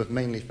think people have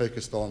mainly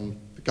focused on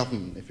the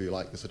government, if you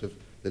like, the sort of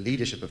the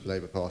leadership of the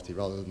Labour Party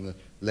rather than the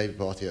Labour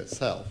Party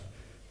itself.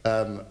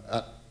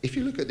 If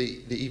you look at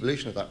the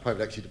evolution of that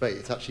private equity debate,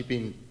 it's actually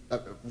been a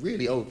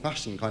really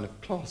old-fashioned kind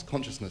of class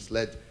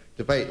consciousness-led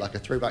debate, like a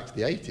throwback to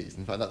the 80s.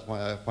 In fact, that's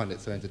why I find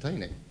it so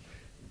entertaining.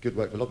 Good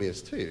work for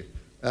lobbyists too.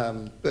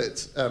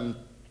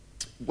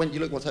 When you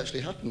look what's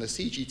actually happened, the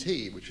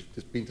CGT, which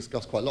has been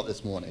discussed quite a lot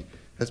this morning,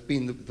 has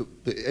been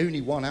the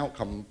only one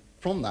outcome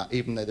from that,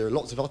 even though there are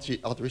lots of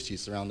other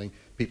issues surrounding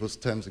people's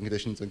terms and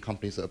conditions and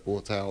companies that are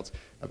bought out,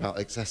 about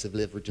excessive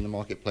leverage in the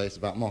marketplace,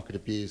 about market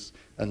abuse,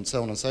 and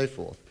so on and so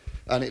forth.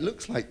 And it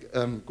looks like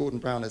Gordon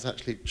Brown has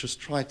actually just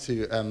tried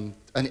to, and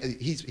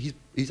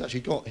he's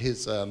actually got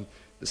his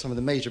some of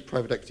the major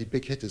private equity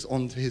big hitters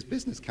onto his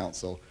business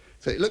council.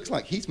 So it looks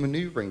like he's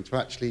manoeuvring to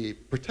actually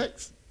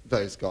protect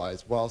those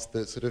guys, whilst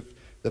the sort of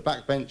the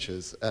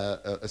backbenchers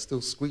are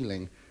still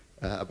squealing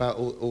about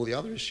all the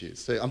other issues.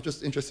 So I'm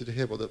just interested to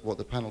hear what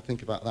the panel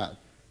think about that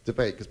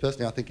debate, because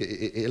personally I think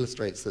it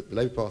illustrates that the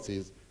Labour Party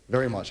is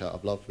very much out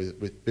of love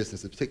with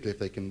businesses, particularly if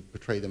they can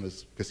portray them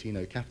as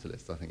casino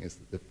capitalists, I think is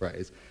the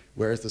phrase,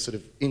 whereas the sort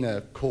of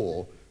inner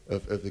core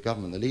of the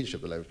government, the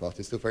leadership of the Labour Party,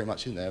 is still very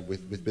much in there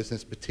with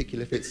business,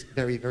 particularly if it's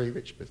very, very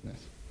rich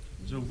business.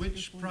 So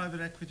which private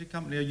equity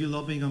company are you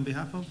lobbying on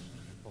behalf of?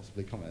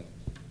 Possibly comment.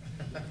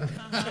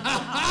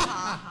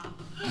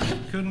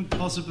 Couldn't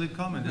possibly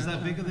comment. Is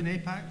that bigger than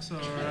Apex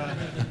or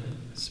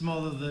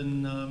smaller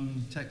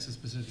than Texas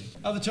Pacific?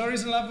 Are the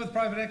Tories in love with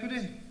private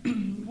equity?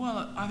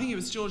 Well, I think it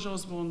was George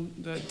Osborne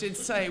that did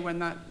say when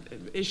that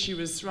issue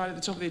was right at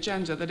the top of the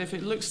agenda that if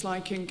it looks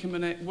like income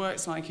and it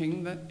works like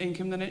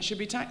income, then it should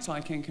be taxed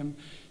like income.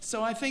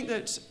 So I think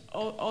that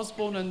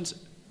Osborne and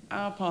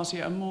our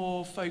party are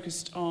more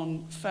focused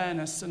on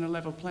fairness and a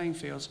level playing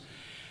field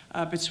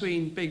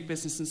between big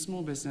business and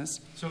small business.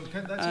 So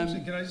can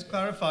I just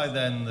clarify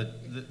then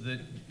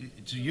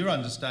that to your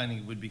understanding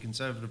it would be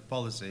Conservative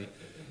policy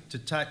to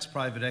tax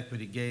private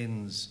equity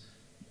gains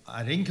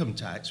at income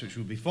tax, which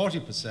would be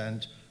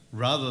 40%,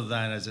 rather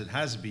than as it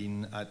has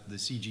been at the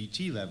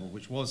CGT level,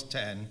 which was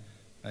 10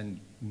 and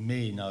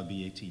may now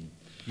be 18.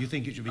 You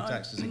think it should be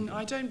taxed as income?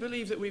 I don't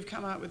believe that we've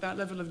come out with that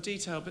level of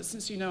detail, but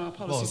since you know our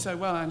policy so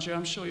well, Andrew,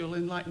 I'm sure you'll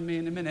enlighten me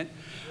in a minute.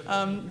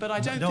 But I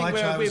don't think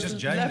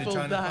we've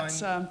levelled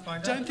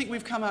that. Don't think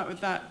we've come out with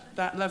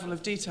that level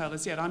of detail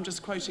as yet. I'm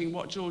just quoting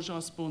what George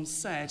Osborne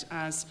said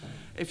as,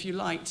 if you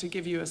like, to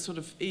give you a sort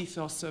of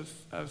ethos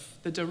of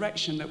the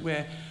direction that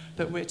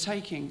we're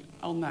taking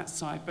on that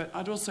side. But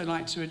I'd also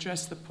like to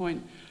address the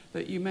point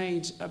that you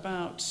made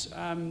about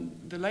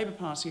the Labour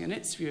Party and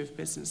its view of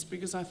business,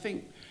 because I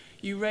think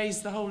you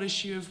raised the whole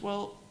issue of,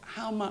 well,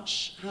 how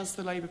much has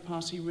the Labour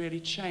Party really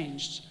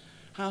changed?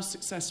 How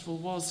successful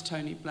was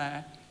Tony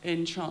Blair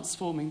in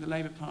transforming the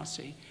Labour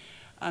Party?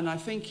 And I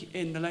think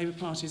in the Labour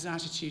Party's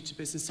attitude to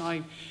business,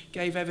 I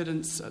gave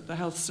evidence at the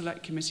Health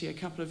Select Committee a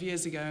couple of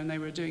years ago, and they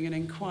were doing an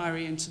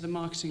inquiry into the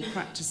marketing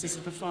practices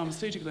of the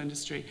pharmaceutical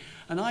industry.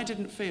 And I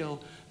didn't feel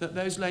that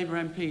those Labour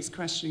MPs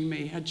questioning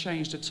me had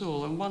changed at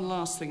all. And one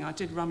last thing, I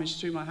did rummage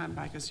through my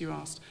handbag, as you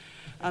asked,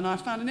 and I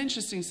found an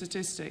interesting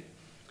statistic.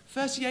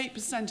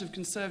 38% of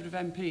Conservative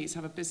MPs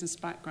have a business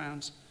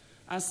background,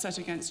 as set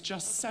against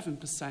just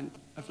 7%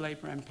 of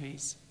Labour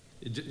MPs.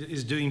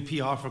 Is doing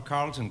PR for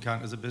Carlton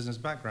count as a business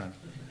background?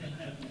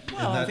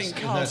 Well, I think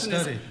Carlton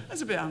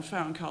is a bit unfair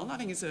on Carlton. I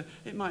think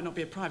it might not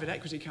be a private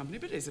equity company,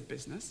 but it is a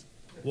business.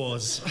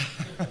 Was.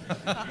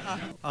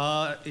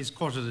 It's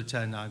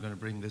 9:45 now. I'm going to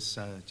bring this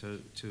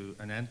to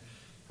an end.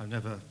 I've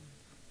never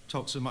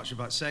talked so much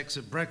about sex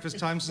at breakfast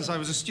time since I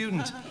was a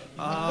student.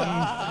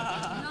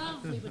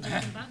 Love, we were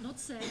talking about, not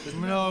sex.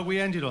 No, we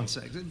ended on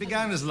sex. It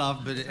began as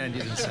love, but it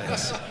ended in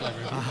sex.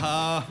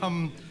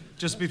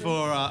 Just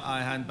before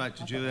I hand back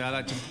to Julia, I'd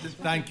like to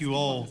thank you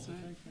all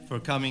for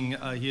coming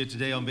here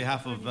today on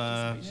behalf of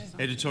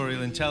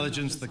Editorial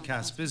Intelligence, the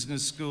Cass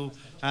Business School,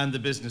 and the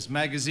Business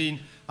Magazine.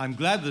 I'm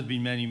glad there have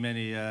been many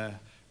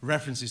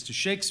references to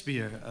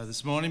Shakespeare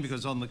this morning,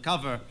 because on the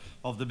cover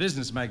of the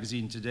Business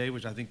Magazine today,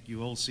 which I think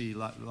you all see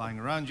lying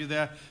around you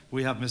there,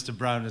 we have Mr.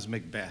 Brown as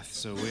Macbeth.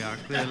 So we are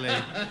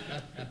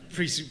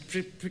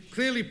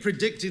clearly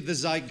predicted the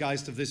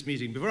zeitgeist of this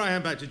meeting. Before I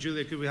hand back to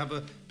Julia, could we have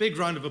a big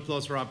round of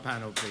applause for our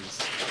panel, please?